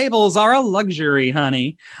 Dining room tables are a luxury,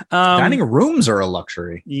 honey. Dining rooms are a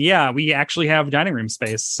luxury. Yeah, we actually have dining room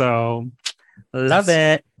space. So love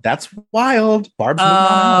it. That's wild. Barb's moving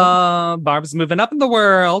on up. Barb's moving up in the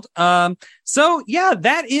world. So yeah,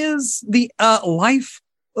 that is the life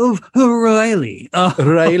of Riley.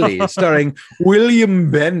 Riley, starring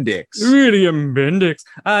William Bendix. William Bendix.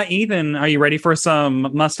 Ethan, are you ready for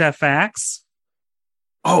some must-have facts?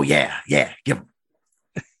 Oh, yeah. Give them.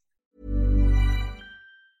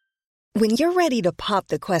 When you're ready to pop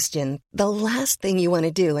the question, the last thing you want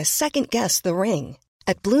to do is second-guess the ring.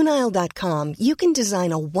 At BlueNile.com, you can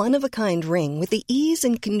design a one-of-a-kind ring with the ease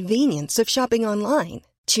and convenience of shopping online.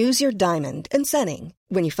 Choose your diamond and setting.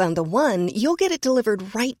 When you find the one, you'll get it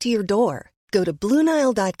delivered right to your door. Go to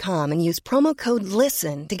BlueNile.com and use promo code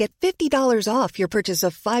LISTEN to get $50 off your purchase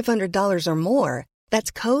of $500 or more.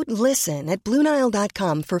 That's code LISTEN at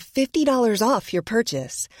BlueNile.com for $50 off your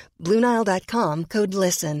purchase. BlueNile.com, code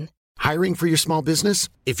LISTEN. Hiring for your small business?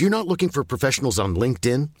 If you're not looking for professionals on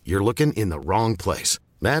LinkedIn, you're looking in the wrong place.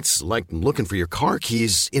 That's like looking for your car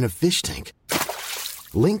keys in a fish tank.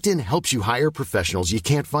 LinkedIn helps you hire professionals you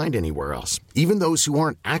can't find anywhere else, even those who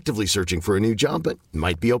aren't actively searching for a new job but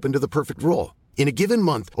might be open to the perfect role. In a given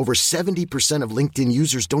month, over 70% of LinkedIn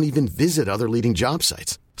users don't even visit other leading job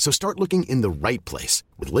sites. So start looking in the right place.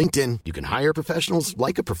 With LinkedIn, you can hire professionals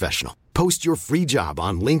like a professional. Post your free job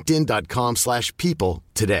on linkedin.com/people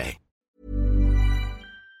today.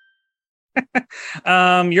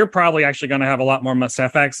 You're probably actually going to have a lot more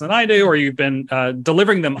must-have facts than I do, or you've been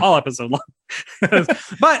delivering them all episode long.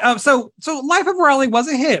 But so Life of Riley was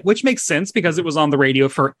a hit, which makes sense because it was on the radio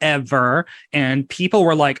forever, and people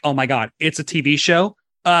were like, "Oh my god, it's a TV show.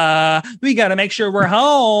 We got to make sure we're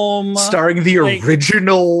home." Starring the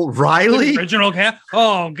original Riley? The original cast.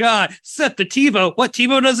 Oh god, set the TiVo. What,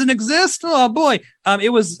 TiVo doesn't exist? Oh boy. It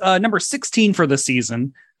was number 16 for the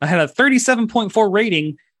season. I had a 37.4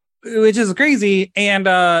 rating, which is crazy. And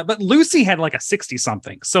but Lucy had like a 60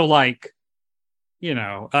 something. So like, you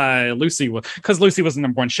know, Lucy was the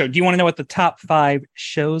number one show. Do you want to know what the top 5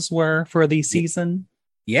 shows were for the season?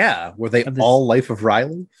 Yeah. Were they all Life of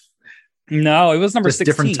Riley? No, it was number Just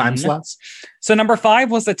 16. Different time slots. So number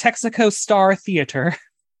 5 was the Texaco Star Theater.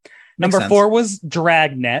 Number 4 was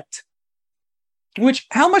Dragnet. Which,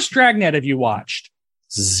 how much Dragnet have you watched?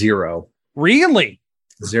 0. Really?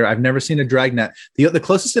 0. I've never seen a Dragnet. The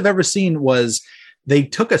closest I've ever seen was they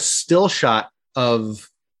took a still shot of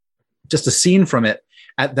just a scene from it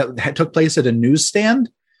that took place at a newsstand,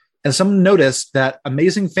 and someone noticed that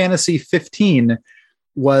Amazing Fantasy 15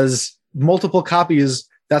 was multiple copies.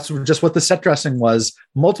 That's just what the set dressing was.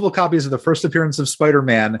 Multiple copies of the first appearance of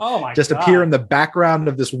Spider-Man appear in the background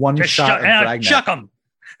of this one shot of Dragnet. Chuck them.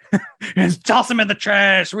 And toss them in the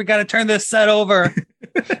trash. We got to turn this set over.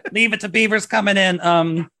 Leave it to Beaver's coming in.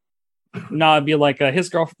 No, it'd be like his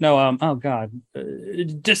girlfriend. No, oh god,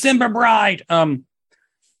 December Bride.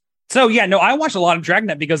 So yeah, no, I watched a lot of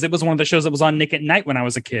Dragnet because it was one of the shows that was on Nick at Night when I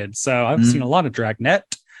was a kid. So I've seen a lot of Dragnet.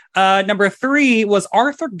 Number 3 was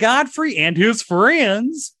Arthur Godfrey and His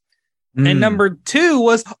Friends. And number 2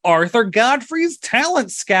 was Arthur Godfrey's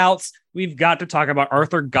Talent Scouts. We've got to talk about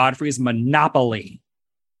Arthur Godfrey's Monopoly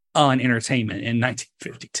on entertainment in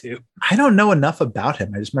 1952. I don't know enough about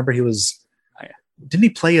him. I just remember didn't he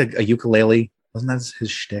play a ukulele? Wasn't that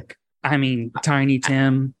his shtick? I mean, Tiny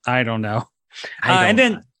Tim. I don't know. And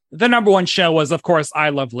then the number 1 show was, of course, I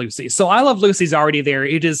Love Lucy. So I Love Lucy's already there.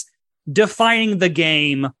 It is defining the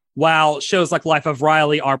game, while shows like Life of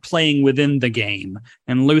Riley are playing within the game.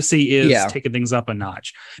 And Lucy is taking things up a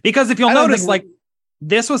notch. Because if you'll notice,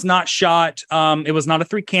 this was not shot. It was not a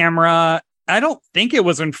 3 camera. I don't think it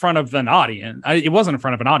was in front of an audience. It wasn't in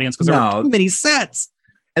front of an audience because there were too many sets.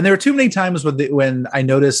 And there were too many times when I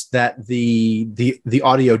noticed that the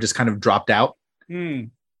audio just kind of dropped out.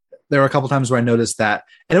 There were a couple times where I noticed that,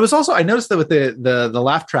 and it was also I noticed that with the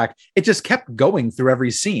laugh track, it just kept going through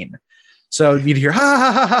every scene. So you'd hear ha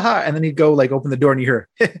ha ha ha ha, and then you'd go like open the door and you hear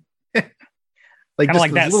like kind of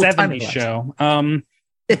like that 70s show.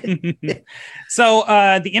 So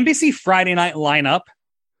the NBC Friday night lineup.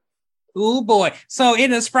 Oh boy! So it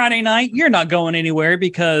is Friday night. You're not going anywhere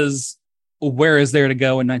because where is there to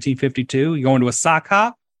go in 1952? You're going to a sock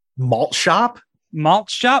hop, malt shop.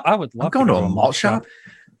 I would love. I'm going to a malt shop.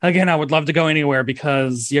 Again, I would love to go anywhere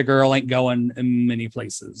because your girl ain't going in many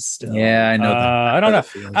places still. Yeah, I know. I don't know.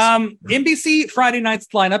 NBC Friday night's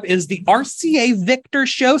lineup is the RCA Victor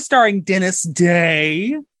show starring Dennis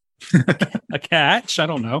Day. A catch. I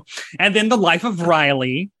don't know. And then The Life of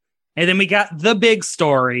Riley. And then we got The Big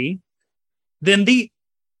Story. Then The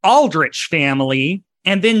Aldrich Family.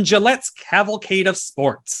 And then Gillette's Cavalcade of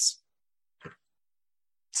Sports.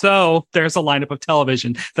 So there's a lineup of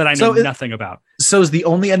television that I know nothing about. So is the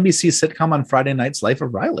only NBC sitcom on Friday nights Life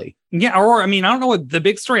of Riley? Yeah, or I mean, I don't know what The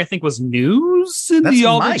Big Story I think was news in the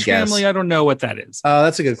Aldrich family. I don't know what that is.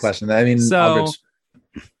 That's a good question. I mean, so,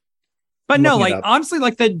 but no, like honestly,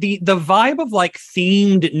 like the vibe of like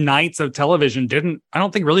themed nights of television I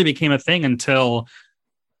don't think really became a thing until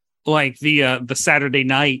like the Saturday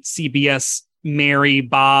night CBS Mary,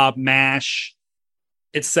 Bob, MASH,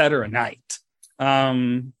 etc. night.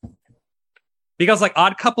 Because like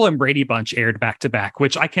Odd Couple and Brady Bunch aired back to back,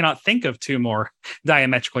 which I cannot think of two more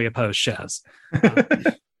diametrically opposed shows.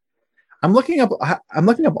 I'm looking up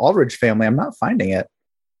Aldrich Family. I'm not finding it.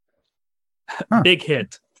 Huh. Big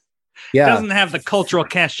hit. Yeah, doesn't have the cultural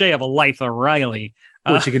cachet of A Life of Riley,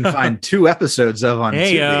 which you can find 2 episodes of on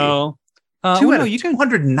TV.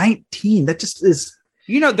 219. That just is.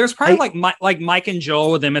 There's probably like Mike and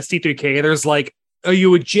Joel with MST3K. There's like, are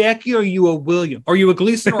you a Jackie or are you a William? Are you a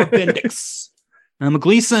Gleason or a Bendix? I'm a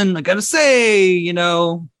Gleason. I gotta say,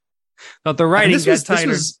 but the writing got tighter.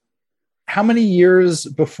 This was how many years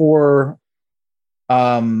before? He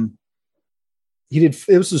did.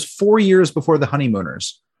 It was just 4 years before The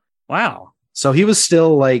Honeymooners. Wow. So he was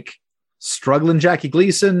still like struggling. Jackie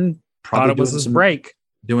Gleason probably thought it was his break,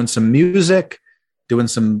 doing some music, doing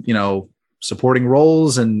some supporting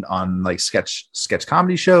roles and on like sketch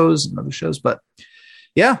comedy shows and other shows, but.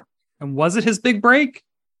 Yeah. And was it his big break?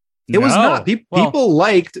 It was not. People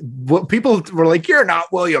liked what people were like, you're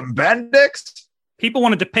not William Bendix. People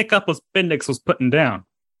wanted to pick up what Bendix was putting down.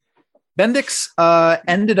 Bendix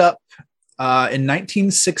ended up in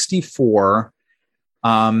 1964.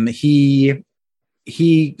 He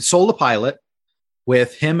sold a pilot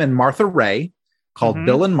with him and Martha Ray called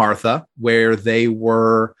Bill and Martha, where they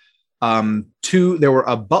were there were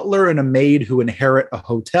a butler and a maid who inherit a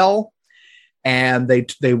hotel. And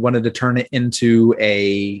they wanted to turn it into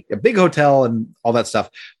a big hotel and all that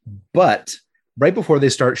stuff. But right before they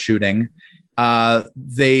start shooting, they're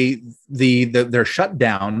shut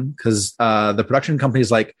down because the production company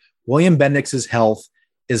is like, William Bendix's health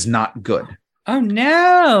is not good. Oh,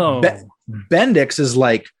 no. Bendix is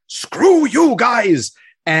like, screw you guys,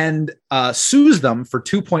 and sues them for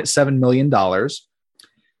 $2.7 million,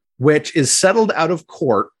 which is settled out of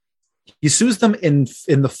court. He sues them in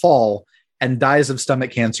the fall and dies of stomach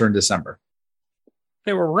cancer in December.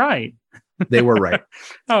 They were right. They were right.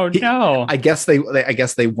 Oh no! I guess they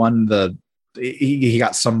won he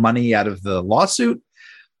got some money out of the lawsuit,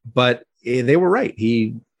 but they were right.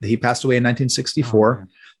 He passed away in 1964.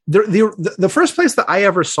 The first place that I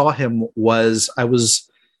ever saw him was I was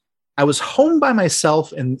home by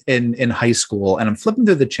myself in high school, and I'm flipping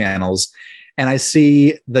through the channels. And I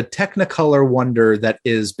see the Technicolor wonder that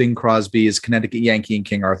is Bing Crosby's Connecticut Yankee in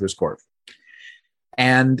King Arthur's Court.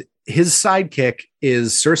 And his sidekick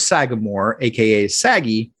is Sir Sagamore, a.k.a.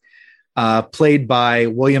 Saggy, played by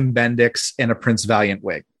William Bendix in a Prince Valiant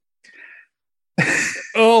wig.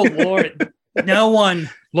 Oh, Lord. No one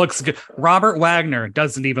looks good. Robert Wagner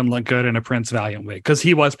doesn't even look good in a Prince Valiant wig because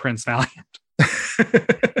he was Prince Valiant.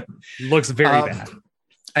 Looks very bad.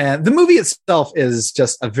 And the movie itself is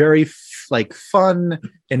just a very fun,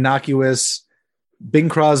 innocuous Bing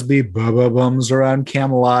Crosby bums around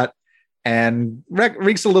Camelot and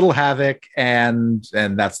wreaks a little havoc, and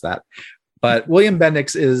that's that. But William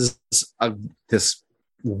Bendix is this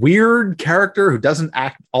weird character who doesn't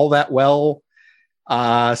act all that well.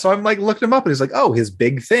 So I'm like looking him up, and he's like, oh, his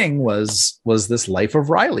big thing was this Life of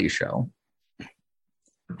Riley show.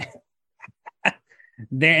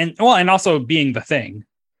 And also being the thing.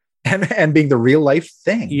 And being the real life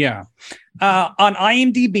thing. Yeah. On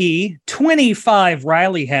IMDb, 25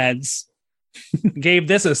 Riley heads gave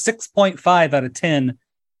this a 6.5 out of 10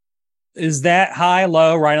 Is that high,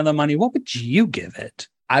 low, right on the money? What would you give it?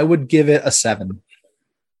 I would give it a 7.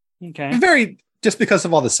 Okay. Just because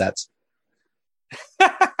of all the sets.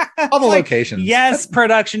 All the locations. Yes,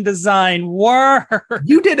 production design work.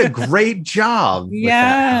 You did a great job with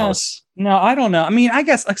that house. No, I don't know. I mean, I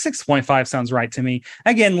guess like 6.5 sounds right to me.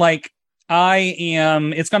 Again, like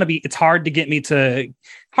it's hard to get me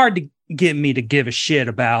to give a shit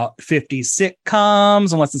about 50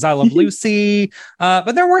 sitcoms unless it's I Love Lucy.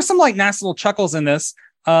 But there were some like nice little chuckles in this.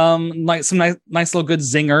 Like some nice little good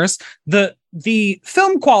zingers. The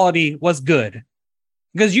film quality was good.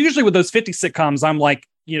 Because usually with those 50 sitcoms, I'm like,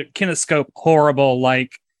 kinescope horrible.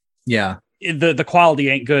 Like, yeah, the quality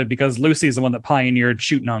ain't good because Lucy's the one that pioneered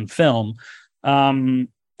shooting on film. And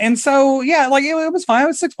so, yeah, like it was fine.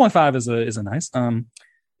 6.5 is a nice. And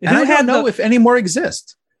I don't know if any more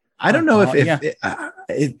exist. I don't know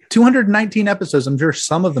if 219 episodes. I'm sure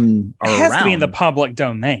some of them are. It has to be in the public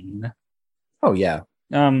domain. Oh yeah.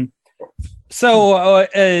 So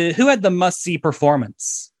who had the must see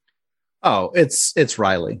performance? Oh, it's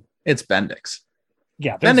Riley. It's Bendix.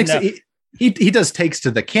 Yeah, Bendix. He does takes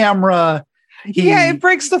to the camera. It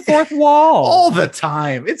breaks the fourth wall all the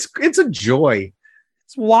time. It's a joy.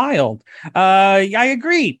 It's wild. I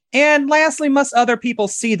agree. And lastly, must other people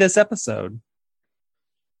see this episode?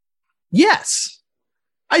 Yes,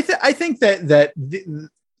 I think that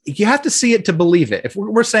you have to see it to believe it. If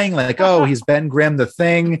we're saying like, oh, he's Ben Grimm, the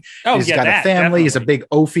Thing, he's got a family, definitely. He's a big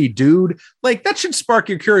Oafy dude, like that should spark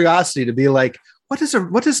your curiosity to be like, what does an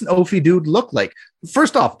Oafy dude look like?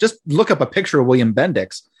 First off, just look up a picture of William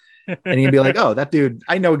Bendix, and you'd be like, oh, that dude,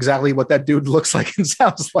 I know exactly what that dude looks like and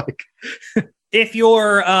sounds like. If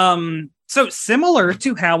you're so similar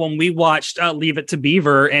to how when we watched Leave It to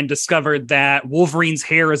Beaver and discovered that Wolverine's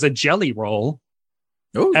hair is a jelly roll.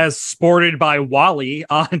 Ooh. As sported by Wally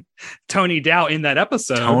on Tony Dow in that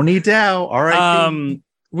episode. Tony Dow, all right.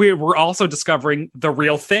 We're also discovering the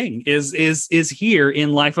real thing is here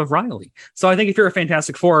in Life of Riley. So I think if you're a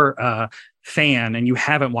Fantastic Four fan and you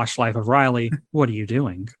haven't watched Life of Riley, what are you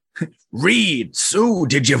doing? Reed, Sue,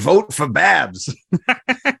 did you vote for Babs?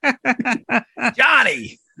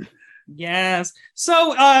 Johnny. Yes.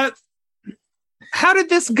 So how did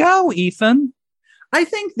this go, Ethan? I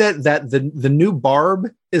think that the new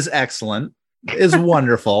Barb is excellent, is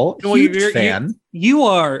wonderful. Huge fan. You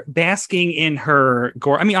are basking in her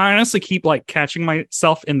gore. I mean, I honestly keep like catching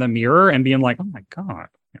myself in the mirror and being like, oh my God.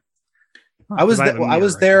 I was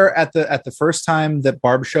there at the first time that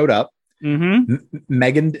Barb showed up. Mm-hmm.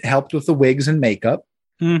 Megan helped with the wigs and makeup.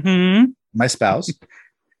 Mm-hmm. My spouse.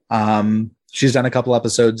 She's done a couple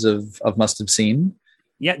episodes of Must Have Seen.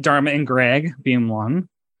 Yeah, Dharma and Greg being one.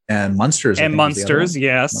 And Munsters. And Munsters,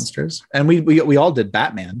 yes. Munsters. And we all did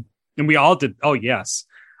Batman. And we all did. Oh, yes.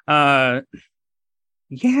 Yeah.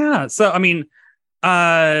 So, I mean,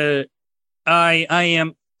 I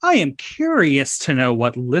am curious to know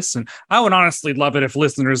what I would honestly love it if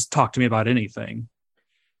listeners talk to me about anything.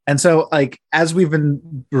 And so, like, as we've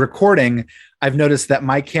been recording, I've noticed that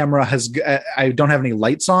my camera I don't have any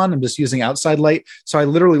lights on. I'm just using outside light. So I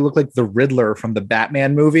literally look like the Riddler from the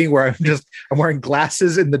Batman movie where I'm wearing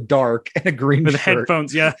glasses in the dark and a green with shirt.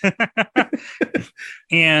 Headphones. Yeah.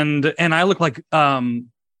 and I look like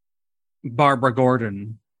Barbara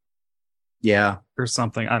Gordon. Yeah. Or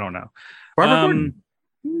something. I don't know. Barbara Gordon.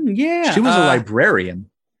 Yeah. She was a librarian.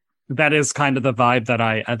 That is kind of the vibe that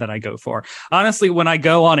I go for. Honestly, when I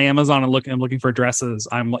go on Amazon and I'm looking for dresses,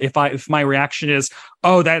 if my reaction is,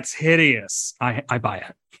 oh, that's hideous, I buy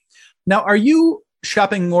it. Now, are you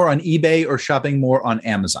shopping more on eBay or shopping more on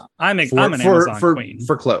Amazon? I'm an Amazon queen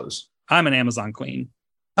for clothes. I'm an Amazon queen.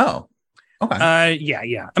 Oh, okay.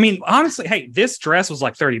 Yeah. I mean, honestly, hey, this dress was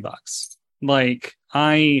like $30. Like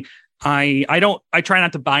I try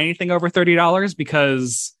not to buy anything over $30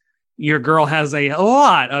 because your girl has a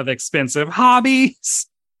lot of expensive hobbies.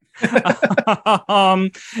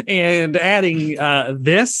 And adding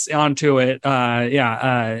this onto it,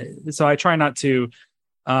 so I try not to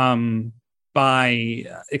buy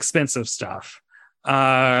expensive stuff.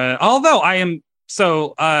 Although I am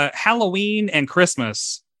Halloween and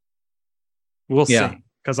Christmas, we'll see,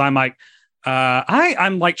 because I'm like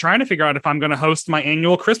I'm like trying to figure out if I'm going to host my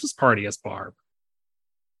annual Christmas party as Barb.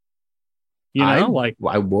 You know,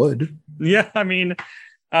 I would. Yeah, I mean,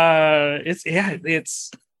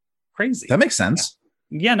 it's crazy. That makes sense.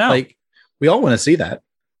 Yeah, no, like we all want to see that.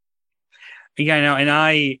 Yeah, I know, and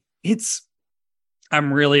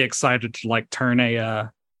I'm really excited to like turn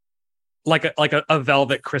a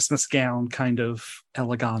velvet Christmas gown kind of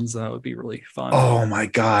eleganza. Would be really fun. Oh my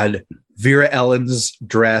God, Vera Ellen's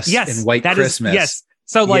dress in White Christmas. Yes.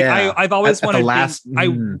 So like I've always wanted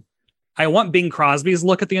I want Bing Crosby's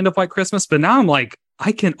look at the end of White Christmas, but now I'm like,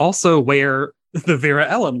 I can also wear the Vera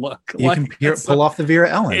Ellen look. You can pull off the Vera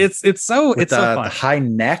Ellen. It's so with so fun. The high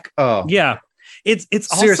neck. Oh yeah, it's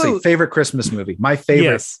seriously also, favorite Christmas movie. My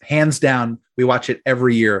favorite, yes. Hands down. We watch it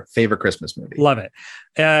every year. Favorite Christmas movie. Love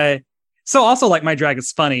it. So also like my drag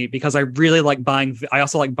is funny because I really like buying. I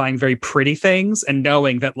also like buying very pretty things and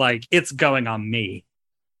knowing that like it's going on me,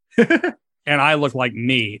 and I look like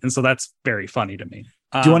me, and so that's very funny to me.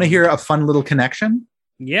 Do you want to hear a fun little connection?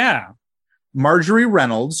 Yeah. Marjorie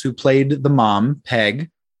Reynolds, who played the mom,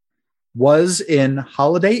 Peg, was in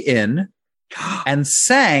Holiday Inn and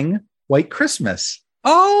sang White Christmas.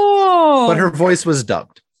 Oh, but her voice was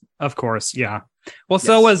dubbed. Of course, yeah. Well,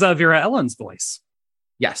 so was Vera Ellen's voice.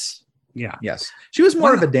 Yes. Yeah. Yes. She was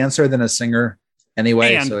more of a dancer than a singer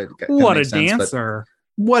anyway. And so what a dancer.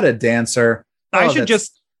 What a dancer. I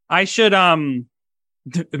should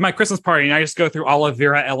my Christmas party and I just go through all of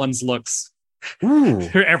Vera Ellen's looks. Ooh,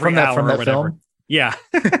 every hour from that or whatever. Film? Yeah.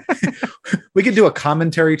 We could do a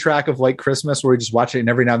commentary track of White Christmas where we just watch it and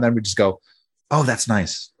every now and then we just go, oh, that's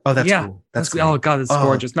nice. Oh, that's cool. That's great. Oh God, it's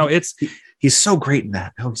gorgeous. No, he's so great in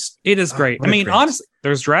that. Oh, it is great. I mean, honestly,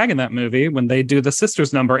 there's drag in that movie when they do the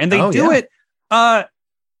sisters number and they do it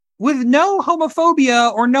with no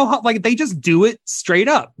homophobia or like they just do it straight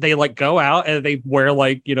up. They like go out and they wear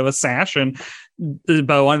like, a sash and the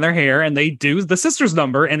bow on their hair and they do the sisters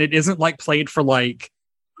number and it isn't like played for like,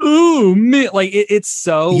 ooh, like it's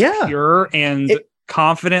so pure and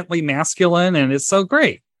confidently masculine and it's so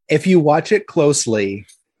great. If you watch it closely,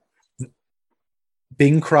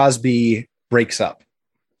 Bing Crosby breaks up.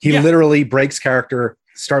 He literally breaks character,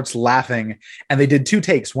 starts laughing, and they did 2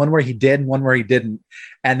 takes, one where he did and one where he didn't.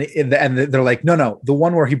 And they're like, no, the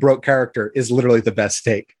one where he broke character is literally the best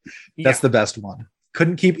take. That's the best one.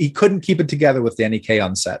 He couldn't keep it together with Danny Kaye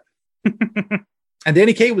on set. And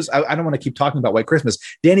Danny Kaye was, I don't want to keep talking about White Christmas.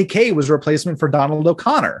 Danny Kaye was a replacement for Donald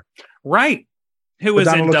O'Connor. Right. Who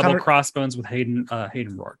was in Double Crossbones with Hayden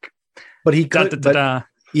Rourke. But he could,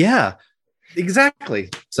 yeah,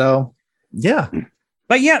 exactly. So, yeah.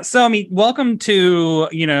 But yeah, so I mean, welcome to,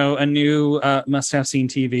 a new Must Have Seen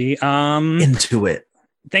TV. Into it.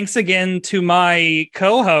 Thanks again to my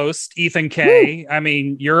co-host, Ethan Kay. I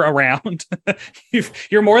mean, you're around.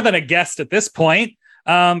 You're more than a guest at this point.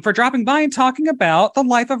 For dropping by and talking about the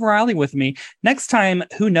life of Riley with me. Next time,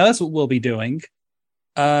 who knows what we'll be doing.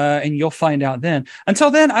 And you'll find out then.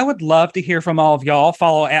 Until then, I would love to hear from all of y'all.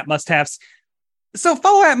 Follow at Must Have. So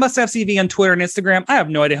follow at Must Have CV on Twitter and Instagram. I have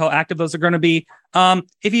no idea how active those are going to be.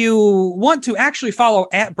 If you want to actually follow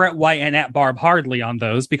at Brett White and at Barb Hardley on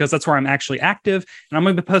those, because that's where I'm actually active. And I'm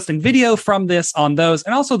going to be posting video from this on those.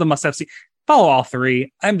 And also the Must Have CV. Follow all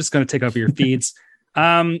 3. I'm just going to take over your feeds.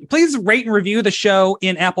 Please rate and review the show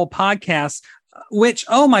in Apple Podcasts, which,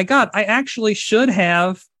 oh my God, I actually should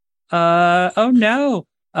have. Oh no.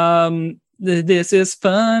 This is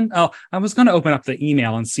fun. Oh, I was going to open up the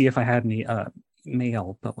email and see if I had any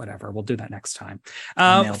mail, but whatever. We'll do that next time.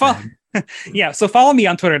 So follow me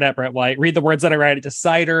on Twitter at Brett White. Read the words that I write at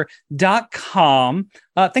Decider.com.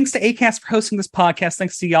 Thanks to Acast for hosting this podcast.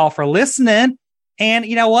 Thanks to y'all for listening. And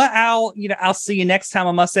you know what? I'll see you next time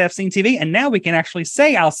on Must Have Seen TV. And now we can actually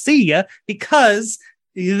say I'll see you because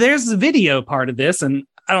there's a video part of this. And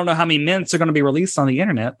I don't know how many minutes are going to be released on the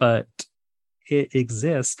internet, but it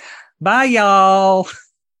exists. Bye, y'all.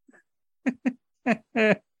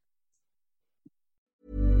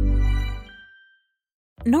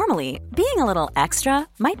 Normally, being a little extra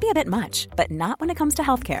might be a bit much, but not when it comes to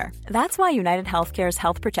healthcare. That's why United Healthcare's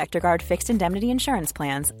Health Protector Guard fixed indemnity insurance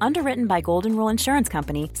plans, underwritten by Golden Rule Insurance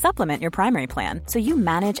Company, supplement your primary plan so you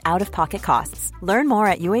manage out-of-pocket costs. Learn more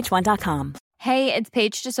at uh1.com. Hey, it's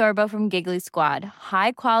Paige DeSorbo from Giggly Squad.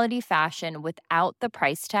 High quality fashion without the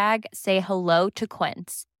price tag. Say hello to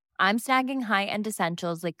Quince. I'm snagging high-end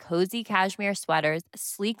essentials like cozy cashmere sweaters,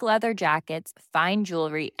 sleek leather jackets, fine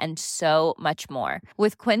jewelry, and so much more.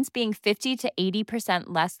 With Quince being 50 to 80%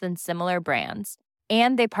 less than similar brands.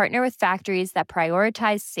 And they partner with factories that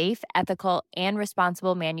prioritize safe, ethical, and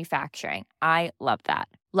responsible manufacturing. I love that.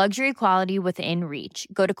 Luxury quality within reach.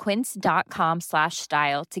 Go to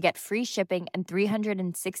quince.com/style to get free shipping and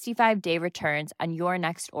 365-day returns on your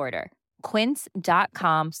next order.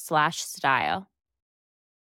 Quince.com/style.